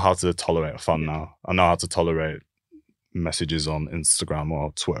I know how to tolerate a fan now. I know how to tolerate messages on Instagram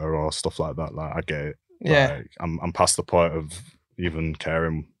or Twitter or stuff like that. Like, I get it. Yeah, like, I'm past the point of even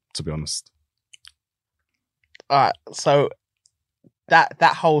caring, to be honest. All right, so that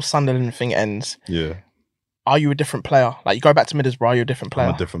whole Sunderland thing ends. Yeah. Are you a different player? Like, you go back to Middlesbrough, are you a different player?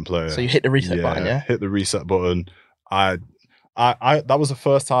 I'm a different player. So you hit the reset button, yeah? Hit the reset button. I that was the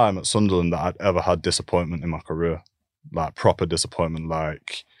first time at Sunderland that I'd ever had disappointment in my career. Like, proper disappointment,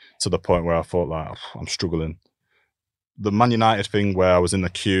 like to the point where I thought, like, I'm struggling. The Man United thing where I was in the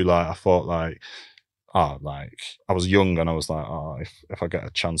queue, like, I thought, like I was young and I was like, if I get a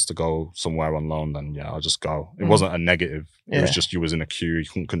chance to go somewhere on loan, then yeah, I'll just go. It wasn't a negative. Yeah. It was just you was in a queue, you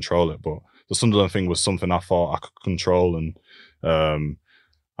couldn't control it. But the Sunderland thing was something I thought I could control. And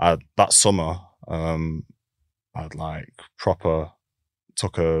that summer, I'd like proper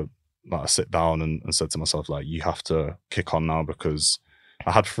took a sit down and said to myself, like, you have to kick on now, because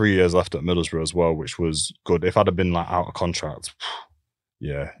I had 3 years left at Middlesbrough as well, which was good. If I'd have been like out of contract,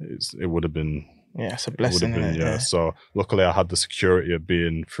 yeah, it would have been. Yeah, it's a blessing. Yeah. So luckily I had the security of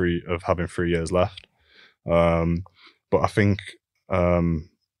being free, of having 3 years left. But I think,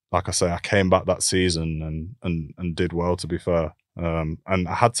 like I say, I came back that season and did well, to be fair. And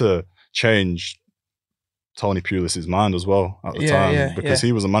I had to change Tony Pulis's mind as well at the time, because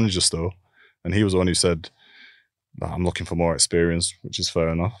he was a manager still, and he was the one who said that I'm looking for more experience, which is fair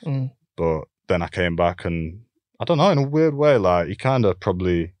enough. But then I came back, and I don't know, in a weird way, like, he kind of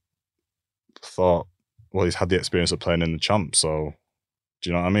probably thought, well, he's had the experience of playing in the champ, so do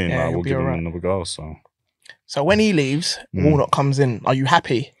you know what I mean? Yeah, like, we'll give him another go. So when he leaves, Warnock comes in. Are you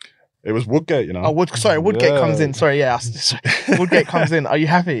happy? It was Woodgate, you know. Oh, Woodgate comes in. Woodgate comes in. Are you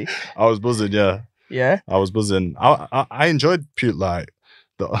happy? I was buzzing, yeah. Yeah? I was buzzing. I enjoyed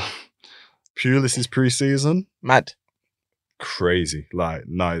Pulis's pre-season. Mad. Crazy. Like,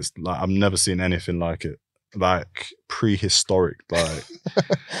 nice. Like, I've never seen anything like it. Like, prehistoric. Like,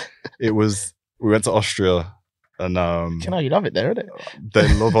 we went to Austria, and you know, you love it there, isn't it?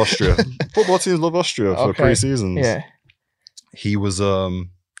 They love Austria. Football teams love Austria for pre-seasons. Yeah. He was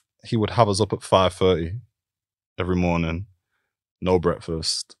he would have us up at 5:30 every morning, no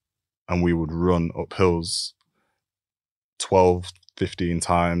breakfast, and we would run up hills 12, 15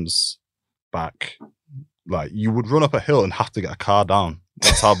 times back. Like, you would run up a hill and have to get a car down.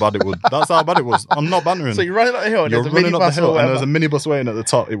 That's how bad it would. That's how bad it was. I'm not bantering. So you're running up the hill, and You're there's a running up the minibus hill, or and there's a whatever. minibus waiting at the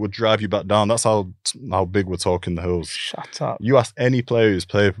top. It would drive you back down. That's how big we're talking the hills. Shut up. You ask any player who's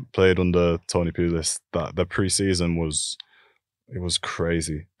played under Tony Pulis, that the preseason was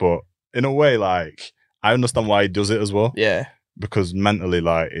crazy. But in a way, like, I understand why he does it as well. Yeah. Because mentally,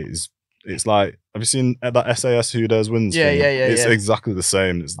 like, it's like, have you seen that SAS Who Dares Wins Yeah, thing? yeah. It's exactly the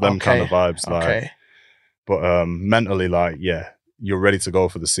same. It's them kind of vibes. Like, Okay. but mentally, like, yeah, you're ready to go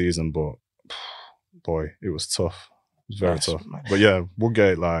for the season, but boy, it was tough. It was very tough. But yeah,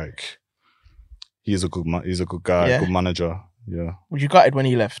 Woodgate, like, he's a good guy, Yeah. good manager. Yeah. Were you gutted when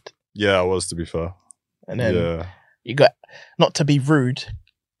he left? Yeah, I was, to be fair. And then Yeah. you got, not to be rude,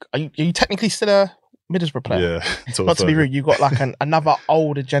 are you technically still a Middlesbrough player? Yeah. Not to be rude, you got like another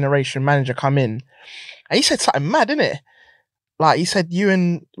older generation manager come in, and he said something mad, didn't it? Like, he said you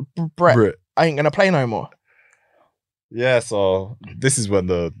and Brett ain't gonna play no more. Yeah, so this is when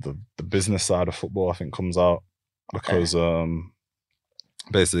the business side of football, I think, comes out, because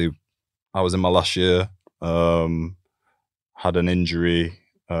basically I was in my last year, had an injury.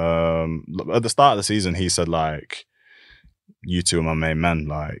 At the start of the season, he said, like, you two are my main men,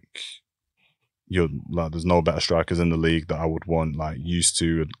 like, you're like, there's no better strikers in the league that I would want. Like, used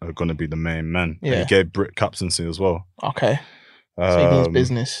to are going to be the main men. Yeah. And he gave Britt captaincy as well. Okay. So he means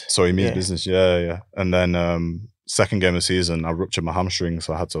business. So he means business, yeah. And then second game of the season, I ruptured my hamstring,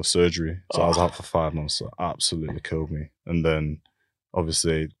 so I had to have surgery. So I was out for 5 months. So it absolutely killed me. And then,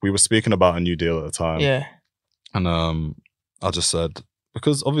 obviously, we were speaking about a new deal at the time. Yeah. And I just said,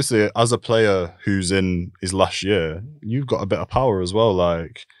 because obviously, as a player who's in his last year, you've got a bit of power as well.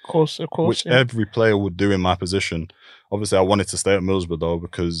 Like, of course. Which every player would do in my position. Obviously, I wanted to stay at Middlesbrough, though,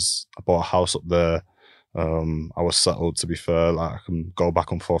 because I bought a house up there. I was settled, to be fair. Like, I can go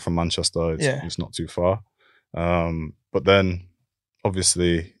back and forth from Manchester. It's not too far. But then,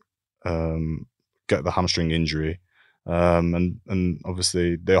 obviously, get the hamstring injury. And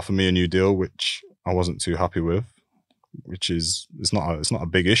obviously, they offered me a new deal, which I wasn't too happy with. Which is, it's not a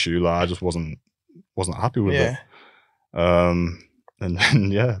big issue. Like, I just wasn't happy with it. And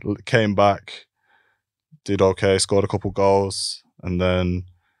then came back, did okay, scored a couple goals, and then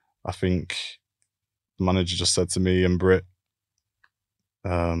I think the manager just said to me and Britt,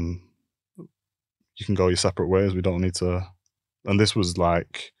 you can go your separate ways. We don't need to. And this was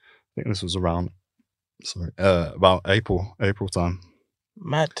like, I think this was around about April time.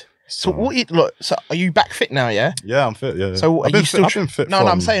 Mad. So so are you back fit now? Yeah. Yeah, I'm fit. Yeah. So I've been fit. No,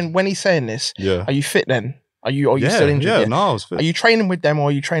 I'm saying, when he's saying this, yeah, are you fit then? Are you still injured? Yeah, no, I was fit. Are you training with them, or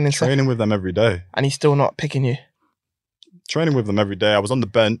are you training with them every day? And he's still not picking you? Training with them every day. I was on the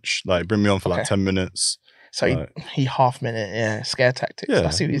bench, like, bring me on for like 10 minutes. So like, he half minute, scare tactics. Yeah,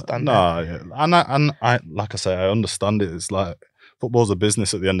 I see what he's done. No, yeah. And I like I say, I understand it. It's like, football's a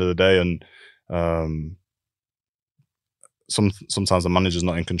business at the end of the day, and sometimes the manager's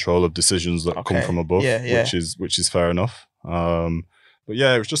not in control of decisions that come from above, which is fair enough. But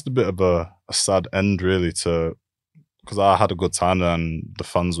yeah, it was just a bit of a sad end, really, because I had a good time there, and the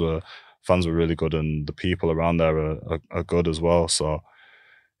fans were really good, and the people around there are good as well. So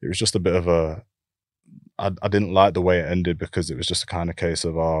it was just a bit of I didn't like the way it ended, because it was just a kind of case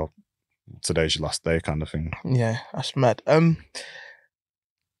of, today's your last day kind of thing. Yeah, that's mad.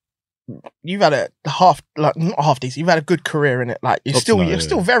 You've had not half decent. You've had a good career in it. Like, you're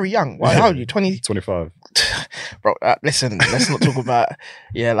still very young. How old are you? 25. Bro, listen, let's not talk about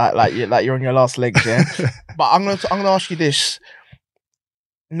like you're on your last legs, yeah. But I'm gonna ask you this: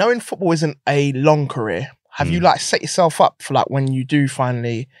 knowing football isn't a long career, have you like set yourself up for like when you do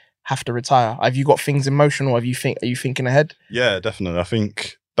finally have to retire? Have you got things in motion, or are you thinking ahead? Yeah, definitely. I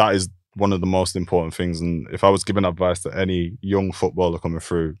think that is one of the most important things. And if I was giving advice to any young footballer coming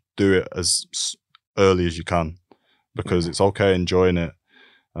through, do it as early as you can, because it's okay enjoying it.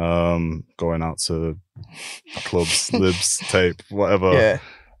 Going out to clubs, Libs, Tape, whatever,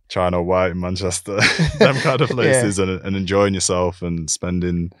 China White in Manchester, them kind of places, and enjoying yourself and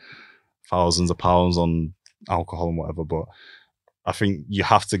spending thousands of pounds on alcohol and whatever. But I think you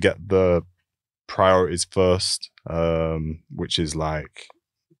have to get the priorities first, which is like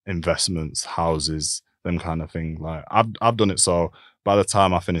investments, houses, them kind of thing. Like, I've done it, so by the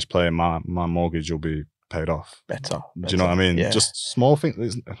time I finish playing, my mortgage will be paid off. Better. Do you know what I mean? Yeah. Just small things.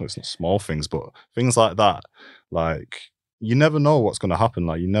 It's not small things, but things like that. Like, you never know what's going to happen.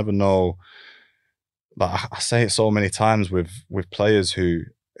 Like, you never know. Like, I say it so many times with players who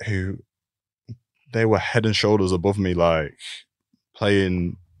they were head and shoulders above me, like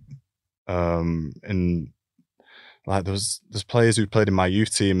playing in like there's players who played in my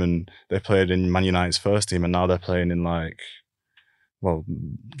youth team and they played in Man United's first team, and now they're playing in like, well,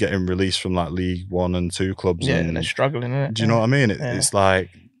 getting released from like League 1 and 2 clubs. Yeah, and they're struggling, innit? do you know what I mean? Yeah. It's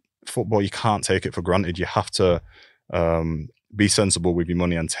like football, you can't take it for granted. You have to be sensible with your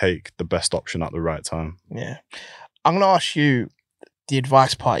money and take the best option at the right time. Yeah. I'm going to ask you the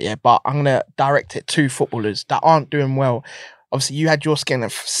advice part, yeah, but I'm going to direct it to footballers that aren't doing well. Obviously, you had your skin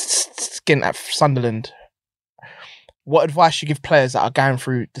at Sunderland. What advice you give players that are going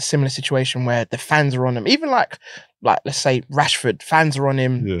through the similar situation where the fans are on them? Even like let's say Rashford, fans are on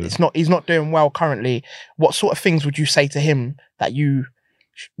him. Yeah. He's not doing well currently. What sort of things would you say to him that you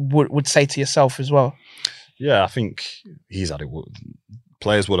would say to yourself as well? Yeah, I think he's had it.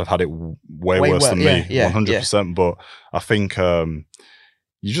 Players would have had it way worse than me, 100%. But I think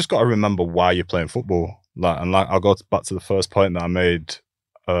you just got to remember why you're playing football. Like I'll go back to the first point that I made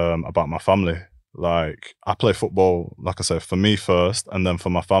about my family. Like, I play football, like I said, for me first, and then for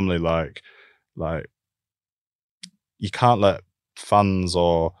my family. Like you can't let fans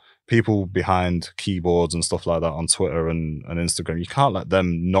or people behind keyboards and stuff like that on Twitter and Instagram, you can't let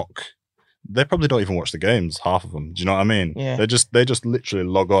them knock. They probably don't even watch the games, half of them. Do you know what I mean? Yeah. They just literally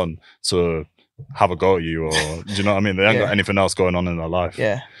log on to have a go at you, or do you know what I mean? They ain't got anything else going on in their life.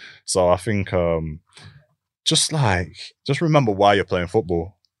 Yeah. So I think just remember why you're playing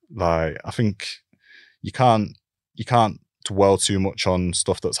football. Like, I think you can't dwell too much on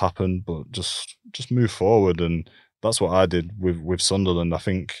stuff that's happened, but just move forward. And that's what I did with Sunderland. I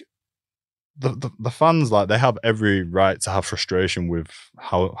think the fans, like, they have every right to have frustration with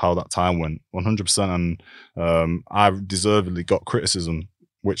how that time went, 100%. And I deservedly got criticism,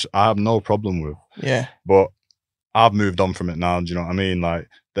 which I have no problem with. Yeah. But I've moved on from it now. Do you know what I mean? Like,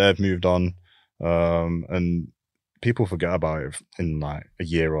 they've moved on, and people forget about it in like a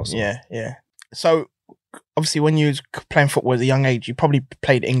year or so. Yeah. So obviously, when you was playing football at a young age, you probably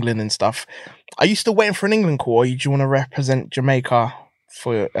played England and stuff. Are you still waiting for an England call, or do you want to represent Jamaica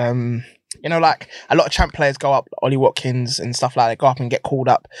for? Like a lot of champ players go up, Ollie Watkins and stuff like that, go up and get called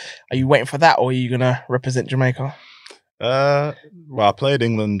up. Are you waiting for that, or are you gonna represent Jamaica? Well, I played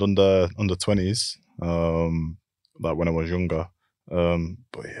England under 20s, like when I was younger.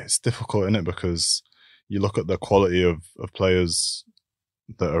 But yeah, it's difficult, isn't it? Because you look at the quality of players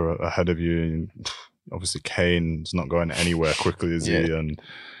that are ahead of you. And obviously, Kane's not going anywhere quickly, is he? And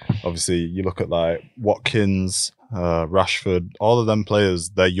obviously, you look at like Watkins, Rashford, all of them players.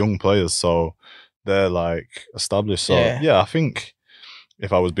 They're young players, so they're like established. So yeah, I think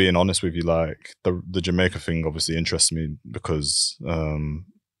if I was being honest with you, like the Jamaica thing obviously interests me because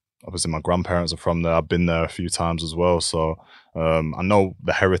obviously my grandparents are from there. I've been there a few times as well, so I know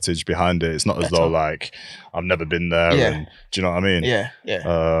the heritage behind it. It's not as though like I've never been there. Yeah. And, do you know what I mean?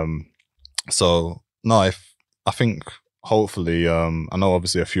 Yeah. So no, I think hopefully, I know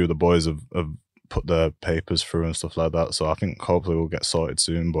obviously a few of the boys have put their papers through and stuff like that. So I think hopefully we'll get sorted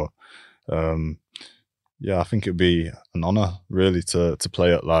soon. But yeah, I think it'd be an honour really to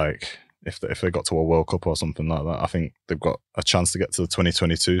play at, like, if they got to a World Cup or something like that. I think they've got a chance to get to the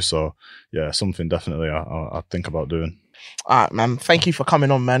 2022. So yeah, something definitely I think about doing. All right, man. Thank you for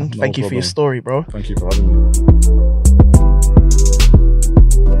coming on, man. Thank you for your story, bro. Thank you for having me.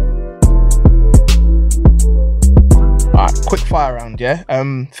 All right, quick fire round, yeah?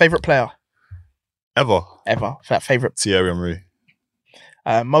 Favourite player? Ever. Favourite? Thierry Henry.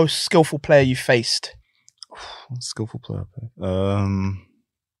 Most skillful player you faced? Skillful player.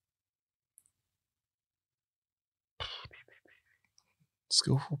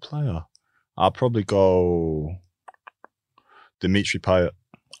 Skillful player. I'll probably go Dimitri Payet.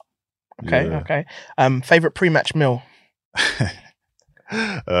 Okay. Favourite pre-match meal?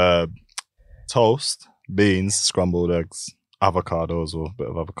 Toast, beans, scrambled eggs, avocado as well, a bit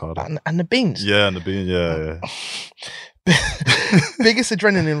of avocado. And the beans? Yeah, and the beans, yeah. Biggest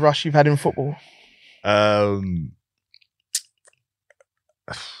adrenaline rush you've had in football?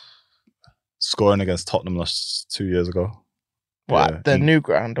 Scoring against Tottenham last 2 years ago. What, the new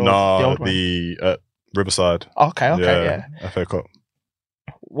ground or the old one? The Riverside. Okay, yeah. FA Cup.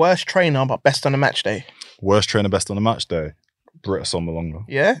 Worst trainer but best on a match day? Worst trainer, best on a match day? Britta Sommerlonger.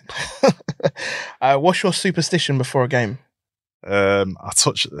 Yeah? What's your superstition before a game? I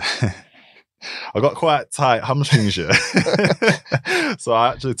got quite tight hamstrings, yeah. So I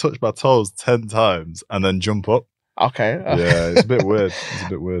actually touch my toes 10 times and then jump up. Okay. Yeah, it's a bit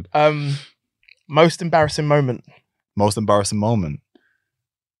weird. Most embarrassing moment? Most embarrassing moment?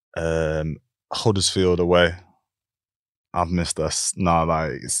 Huddersfield away. I've missed us. No,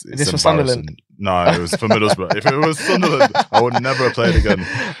 like it's Is this for Sunderland? No, it was for Middlesbrough. If it was Sunderland, I would never have played again.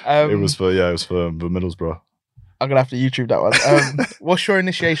 It was for Middlesbrough. I'm gonna have to YouTube that one. What's your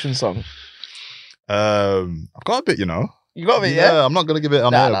initiation song? I've got a bit, you know. You got it, yeah? I'm not gonna give it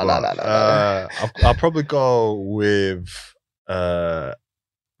on Nah, here, nah, but nah, nah. I'll probably go with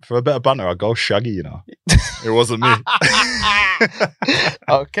for a bit of banter. I'll go Shaggy. You know, it wasn't me.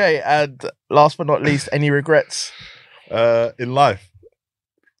 Okay, and last but not least, any regrets? In life,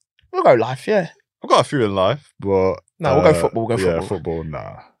 We'll go life, yeah. I've got a few in life, but No, we'll go football. We'll go yeah, football. football.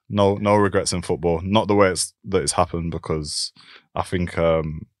 Nah, no regrets in football. Not the way it's happened, because I think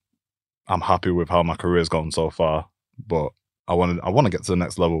I'm happy with how my career's gone so far. But I want to get to the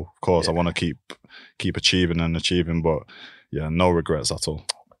next level. Of course, I want to keep achieving. But yeah, no regrets at all.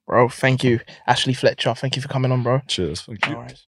 Bro, thank you. Ashley Fletcher, thank you for coming on, bro. Cheers. Thank you. No worries.